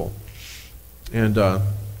God's people. And the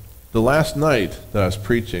last night that I was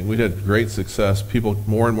preaching, we had great success.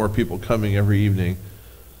 More and more people coming every evening.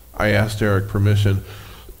 I asked Eric permission.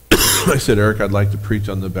 I said, Eric, I'd like to preach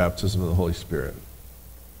on the baptism of the Holy Spirit.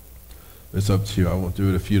 It's up to you. I won't do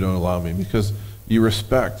it if you don't allow me, because you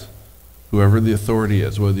respect whoever the authority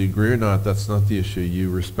is. Whether you agree or not, that's not the issue. You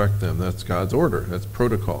respect them. That's God's order. That's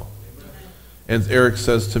protocol. And Eric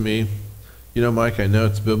says to me, Mike, I know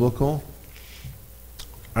it's biblical.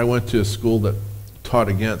 I went to a school that taught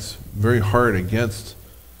very hard against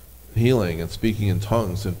healing and speaking in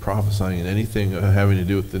tongues and prophesying and anything having to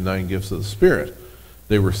do with the 9 gifts of the Spirit.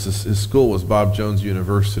 His school was Bob Jones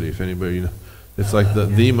University, if anybody knows. It's like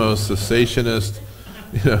the most cessationist,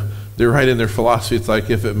 they're right in their philosophy. It's like,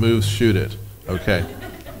 if it moves, shoot it. Okay.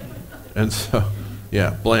 And so,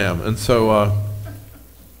 yeah, blam. And so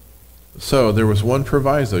there was one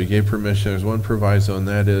proviso. He gave permission. There's one proviso, and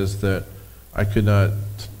that is that I could not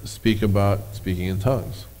speak about speaking in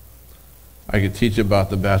tongues. I could teach about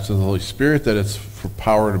the baptism of the Holy Spirit, that it's for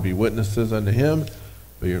power to be witnesses unto Him,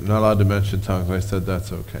 but you're not allowed to mention tongues. I said,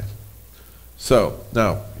 that's okay. So,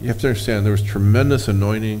 now, you have to understand, there was tremendous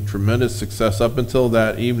anointing, tremendous success up until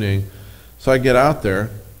that evening. So I get out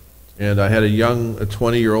there, and I had a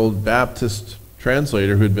 20-year-old Baptist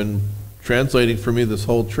translator who'd been translating for me this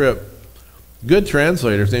whole trip. Good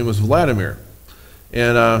translator. His name was Vladimir.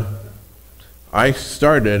 And I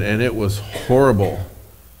started, and it was horrible.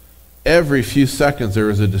 Every few seconds there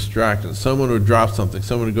was a distraction. Someone would drop something.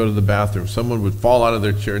 Someone would go to the bathroom. Someone would fall out of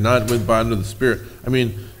their chair, not with bond of the Spirit. I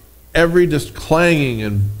mean, every just clanging,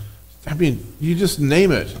 and I mean, you just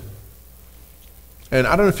name it. And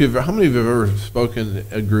I don't know if how many of you have ever spoken in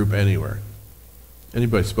a group anywhere?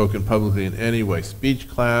 Anybody spoken publicly in any way, speech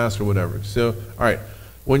class or whatever. So, all right,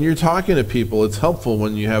 when you're talking to people, it's helpful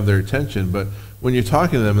when you have their attention, but when you're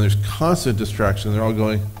talking to them and there's constant distraction, they're all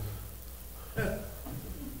going,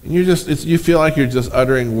 and you feel like you're just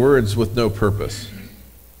uttering words with no purpose.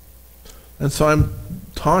 And so I'm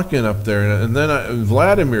talking up there, and then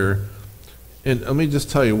Vladimir, and let me just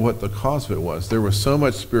tell you what the cause of it was. There was so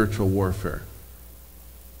much spiritual warfare.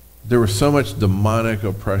 There was so much demonic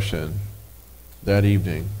oppression that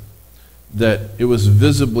evening that it was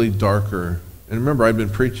visibly darker. And remember, I'd been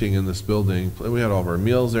preaching in this building. We had all of our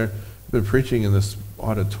meals there. I'd been preaching in this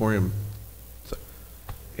auditorium,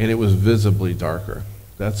 and it was visibly darker.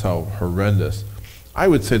 That's how horrendous. I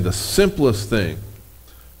would say the simplest thing,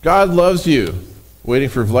 God loves you, waiting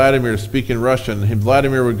for Vladimir to speak in Russian, and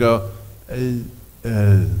Vladimir would go, he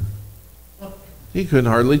couldn't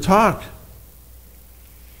hardly talk.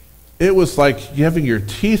 It was like having your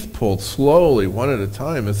teeth pulled slowly, one at a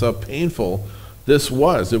time. It's how painful this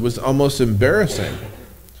was. It was almost embarrassing.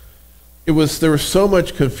 There was so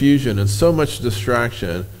much confusion and so much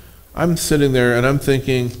distraction. I'm sitting there and I'm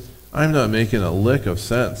thinking, I'm not making a lick of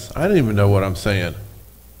sense. I didn't even know what I'm saying.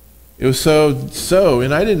 It was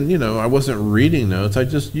and I didn't, I wasn't reading notes.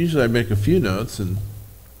 Usually I make a few notes, and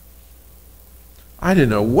I didn't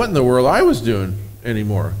know what in the world I was doing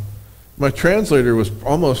anymore. My translator was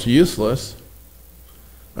almost useless.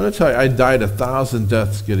 I'm going to tell you, I died 1,000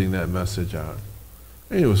 deaths getting that message out.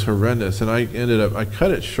 I mean, it was horrendous, and I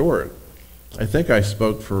cut it short. I think I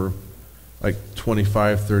spoke for like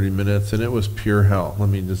 25, 30 minutes, and it was pure hell, let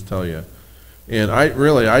me just tell you. And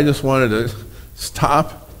I just wanted to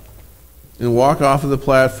stop and walk off of the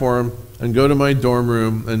platform and go to my dorm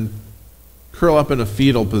room and curl up in a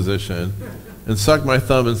fetal position and suck my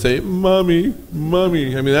thumb and say, "Mommy,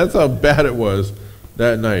 Mommy." I mean, that's how bad it was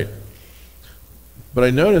that night. But I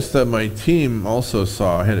noticed that my team also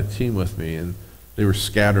I had a team with me, and they were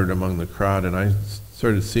scattered among the crowd, and I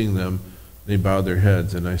started seeing them. They bowed their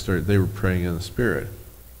heads, and they were praying in the Spirit,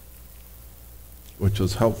 which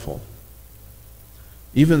was helpful.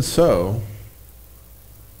 Even so,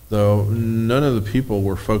 though, none of the people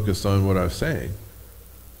were focused on what I was saying.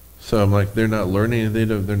 So I'm like, they're not learning,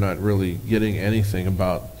 they're not really getting anything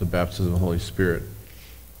about the baptism of the Holy Spirit.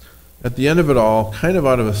 At the end of it all, kind of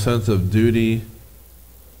out of a sense of duty,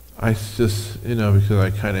 I just, because I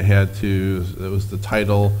kind of had to, it was the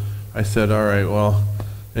title, I said, all right, well,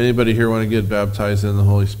 anybody here want to get baptized in the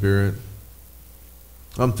Holy Spirit?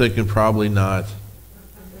 I'm thinking probably not.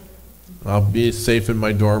 I'll be safe in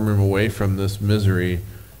my dorm room away from this misery.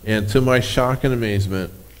 And to my shock and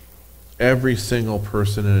amazement, every single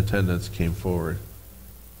person in attendance came forward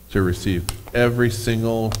to receive. Every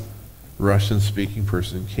single Russian-speaking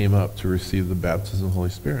person came up to receive the baptism of the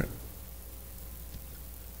Holy Spirit.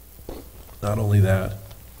 Not only that,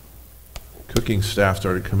 cooking staff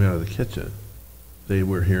started coming out of the kitchen. They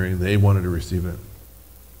were hearing, they wanted to receive it.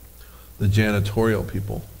 The janitorial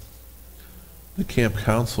people, the camp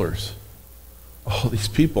counselors, all these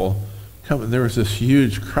people come, and there was this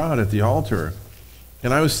huge crowd at the altar.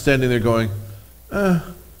 And I was standing there going, I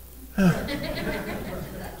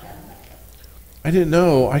didn't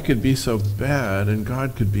know I could be so bad and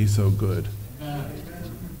God could be so good.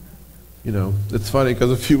 It's funny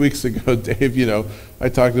because a few weeks ago, Dave, I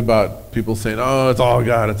talked about people saying, oh, it's all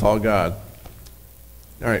God, it's all God.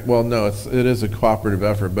 All right, well, no, it is a cooperative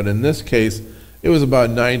effort, but in this case, it was about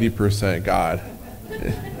 90% God.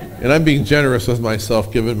 And I'm being generous with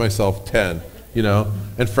myself, giving myself 10,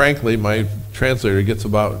 And frankly, my translator gets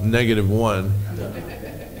about -1.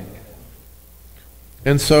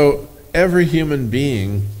 And so every human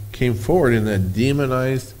being came forward in that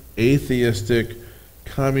demonized, atheistic,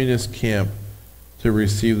 communist camp to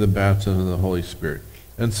receive the baptism of the Holy Spirit.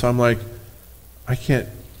 And so I'm like, I can't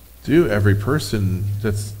do every person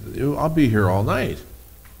I'll be here all night.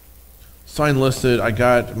 So I enlisted, I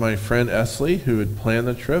got my friend Esley, who had planned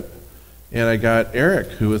the trip, and I got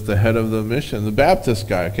Eric, who was the head of the mission, the Baptist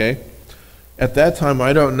guy, okay? At that time,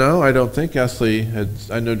 I don't think Esley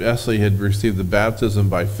I know Esley had received the baptism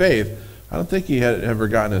by faith. I don't think he had ever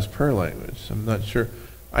gotten his prayer language. I'm not sure.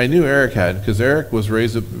 I knew Eric had, because Eric was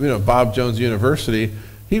raised at Bob Jones University.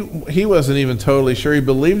 He wasn't even totally sure. He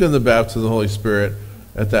believed in the baptism of the Holy Spirit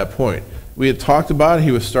at that point. We had talked about it.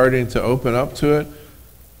 He was starting to open up to it,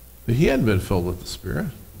 but he hadn't been filled with the Spirit.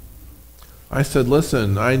 I said,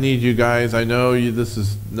 listen, I need you guys. I know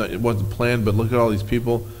it wasn't planned, but look at all these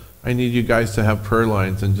people. I need you guys to have prayer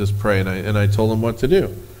lines and just pray. And I told them what to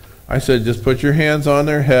do. I said, just put your hands on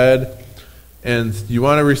their head, and you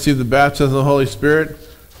want to receive the baptism of the Holy Spirit?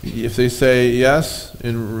 If they say yes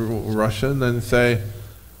in Russian, then say,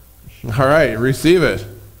 all right, receive it.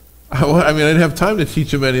 I didn't have time to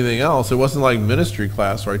teach them anything else. It wasn't like ministry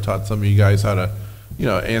class where I taught some of you guys how to,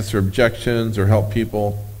 answer objections or help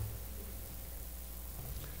people.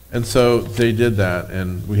 And so they did that,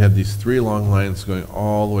 and we had these 3 long lines going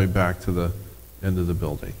all the way back to the end of the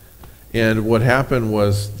building. And what happened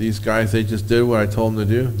was these guys, they just did what I told them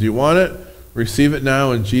to do. Do you want it? Receive it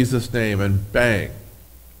now in Jesus' name. And bang.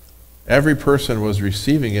 Every person was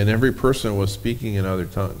receiving it, and every person was speaking in other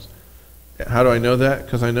tongues. How do I know that?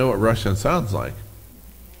 Because I know what Russian sounds like.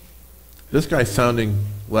 This guy's sounding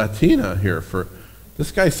Latina here.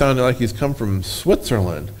 This guy sounded like he's come from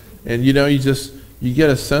Switzerland. And you get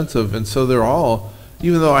a sense of, and so they're all,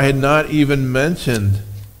 even though I had not even mentioned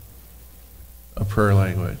a prayer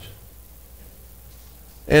language.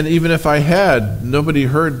 And even if I had, nobody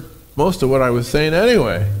heard most of what I was saying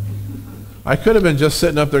anyway. I could have been just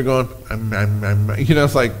sitting up there going,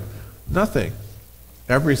 it's like nothing.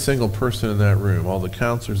 Every single person in that room, all the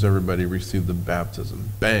counselors, everybody received the baptism.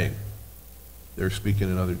 Bang. They're speaking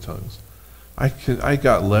in other tongues. I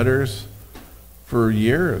got letters for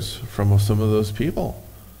years from some of those people.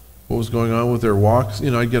 What was going on with their walks?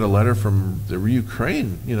 I'd get a letter from the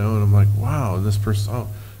Ukraine, and I'm like, wow, and this person,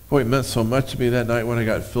 boy, it meant so much to me that night when I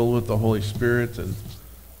got filled with the Holy Spirit, and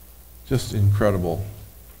just incredible.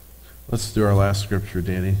 Let's do our last scripture,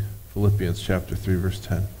 Danny. Philippians chapter 3, verse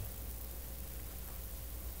 10.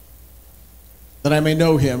 That I may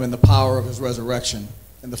know him in the power of his resurrection,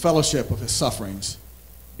 and the fellowship of his sufferings,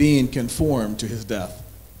 being conformed to his death.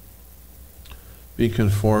 Be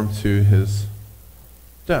conformed to his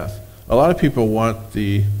death. A lot of people want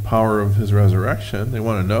the power of his resurrection. They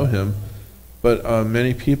want to know him. But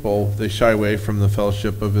many people, they shy away from the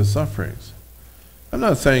fellowship of his sufferings. I'm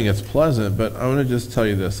not saying it's pleasant, but I want to just tell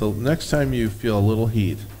you this. So next time you feel a little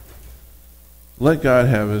heat, let God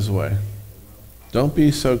have his way. Don't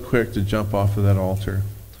be so quick to jump off of that altar.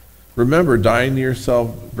 Remember, dying to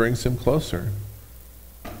yourself brings him closer.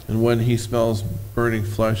 And when he smells burning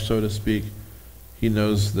flesh, so to speak, he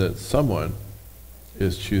knows that someone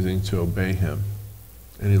is choosing to obey him.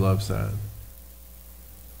 And he loves that.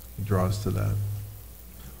 He draws to that.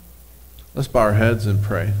 Let's bow our heads and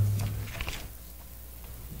pray.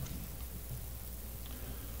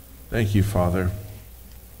 Thank you, Father.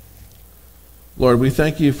 Lord, we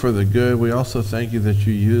thank you for the good. We also thank you that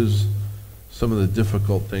you use some of the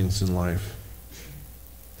difficult things in life,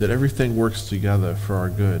 that everything works together for our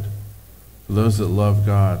good, for those that love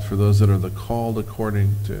God, for those that are the called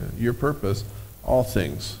according to your purpose. All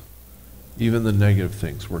things, even the negative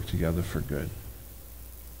things, work together for good.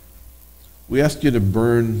 We ask you to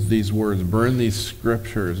burn these words, burn these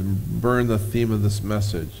scriptures, burn the theme of this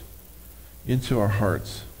message into our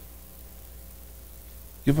hearts.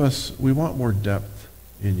 We want more depth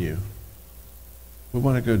in you. We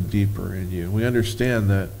want to go deeper in you. We understand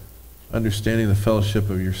that understanding the fellowship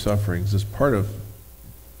of your sufferings is part of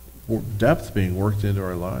depth being worked into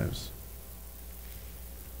our lives.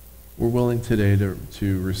 We're willing today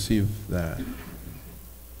to receive that.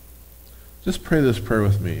 Just pray this prayer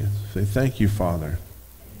with me. Say, thank you, Father,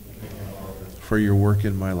 for your work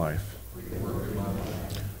in my life.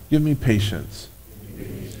 Give me patience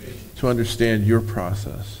to understand your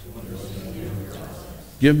process.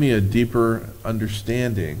 Give me a deeper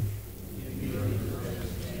understanding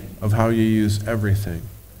of how you use everything.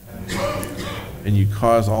 And you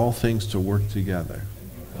cause all things to work together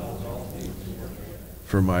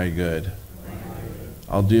for my good.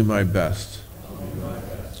 I'll do my best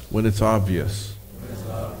when it's obvious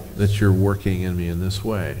that you're working in me in this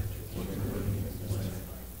way.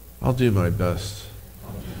 I'll do my best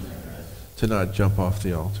to not jump off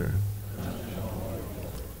the altar,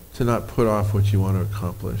 to not put off what you want to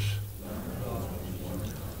accomplish,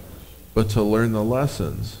 but to learn the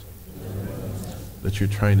lessons that you're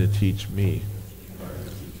trying to teach me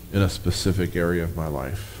in a specific area of my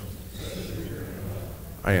life.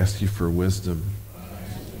 I ask you for wisdom.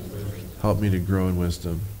 Help me to grow in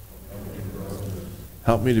wisdom.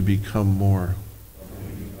 Help me to become more.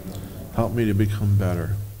 Help me to become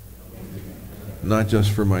better. Not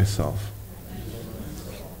just for myself,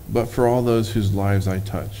 but for all those whose lives I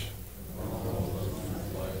touch.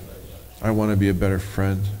 I want to be a better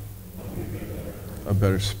friend, a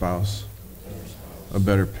better spouse, a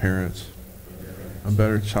better parent, a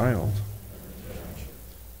better child.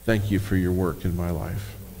 Thank you for your work in my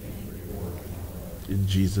life. In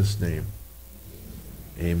Jesus' name,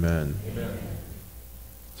 amen.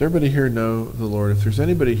 Does everybody here know the Lord? If there's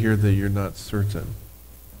anybody here that you're not certain,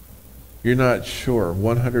 you're not sure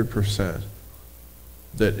 100%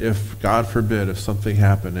 that if, God forbid, if something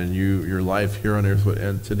happened and your life here on earth would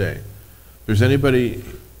end today, if there's anybody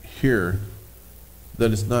here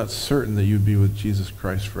that is not certain that you'd be with Jesus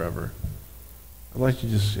Christ forever, I'd like to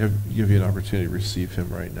just give you an opportunity to receive him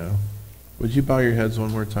right now. Would you bow your heads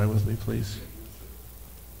one more time with me, please?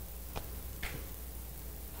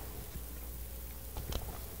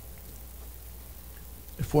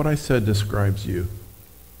 If what I said describes you,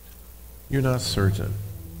 you're not certain.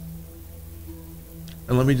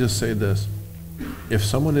 And let me just say this. If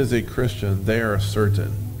someone is a Christian, they are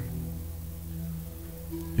certain.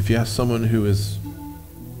 If you ask someone who is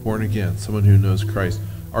born again, someone who knows Christ,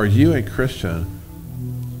 are you a Christian?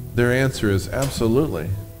 Their answer is absolutely,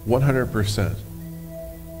 100%.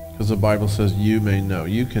 Because the Bible says you may know.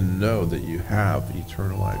 You can know that you have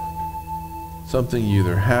eternal life. Something you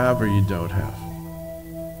either have or you don't have.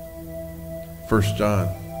 1 John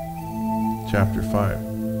chapter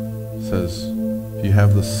 5 says, if you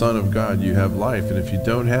have the Son of God, you have life. And if you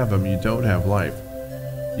don't have him, you don't have life.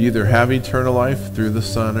 You either have eternal life through the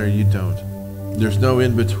Son or you don't. There's no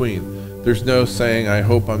in between. There's no saying, I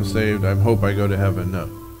hope I'm saved, I hope I go to heaven. No.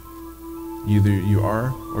 Either you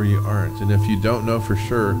are or you aren't. And if you don't know for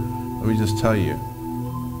sure, let me just tell you,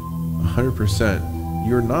 100%,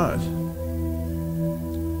 you're not.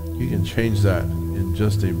 You can change that in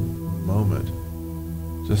just a moment,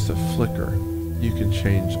 just a flicker. You can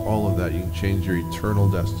change all of that. You can change your eternal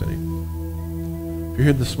destiny. If you're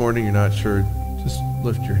here this morning, you're not sure, just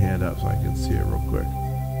lift your hand up so I can see it real quick.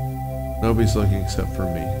 Nobody's looking except for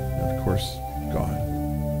me, and of course, God.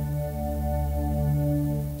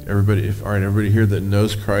 Everybody here that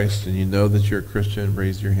knows Christ and you know that you're a Christian,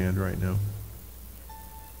 raise your hand right now.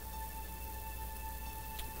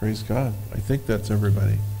 Praise God. I think that's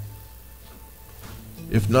everybody.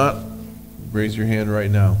 If not, raise your hand right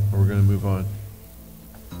now, or we're going to move on.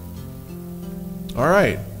 All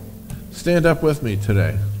right. Stand up with me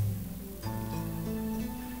today.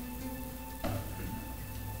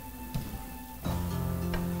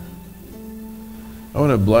 I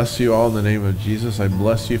want to bless you all in the name of Jesus. I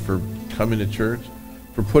bless you for coming to church,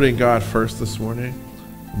 for putting God first this morning.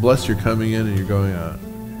 Bless your coming in and your going out.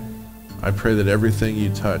 I pray that everything you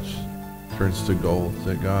touch turns to gold,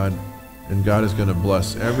 that God is going to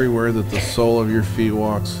bless everywhere that the sole of your feet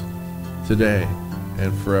walks today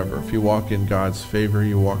and forever. If you walk in God's favor,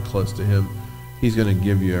 you walk close to him, he's going to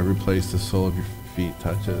give you every place the sole of your feet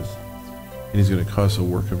touches. And he's going to cause the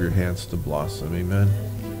work of your hands to blossom. Amen.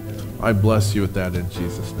 I bless you with that in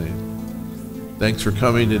Jesus' name. Thanks for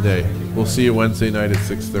coming today. We'll see you Wednesday night at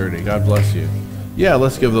 6:30. God bless you. Yeah,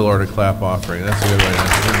 let's give the Lord a clap offering. That's a good way to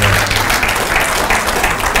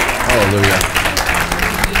Hallelujah.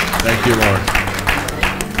 Thank you, Lord.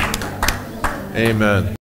 Amen.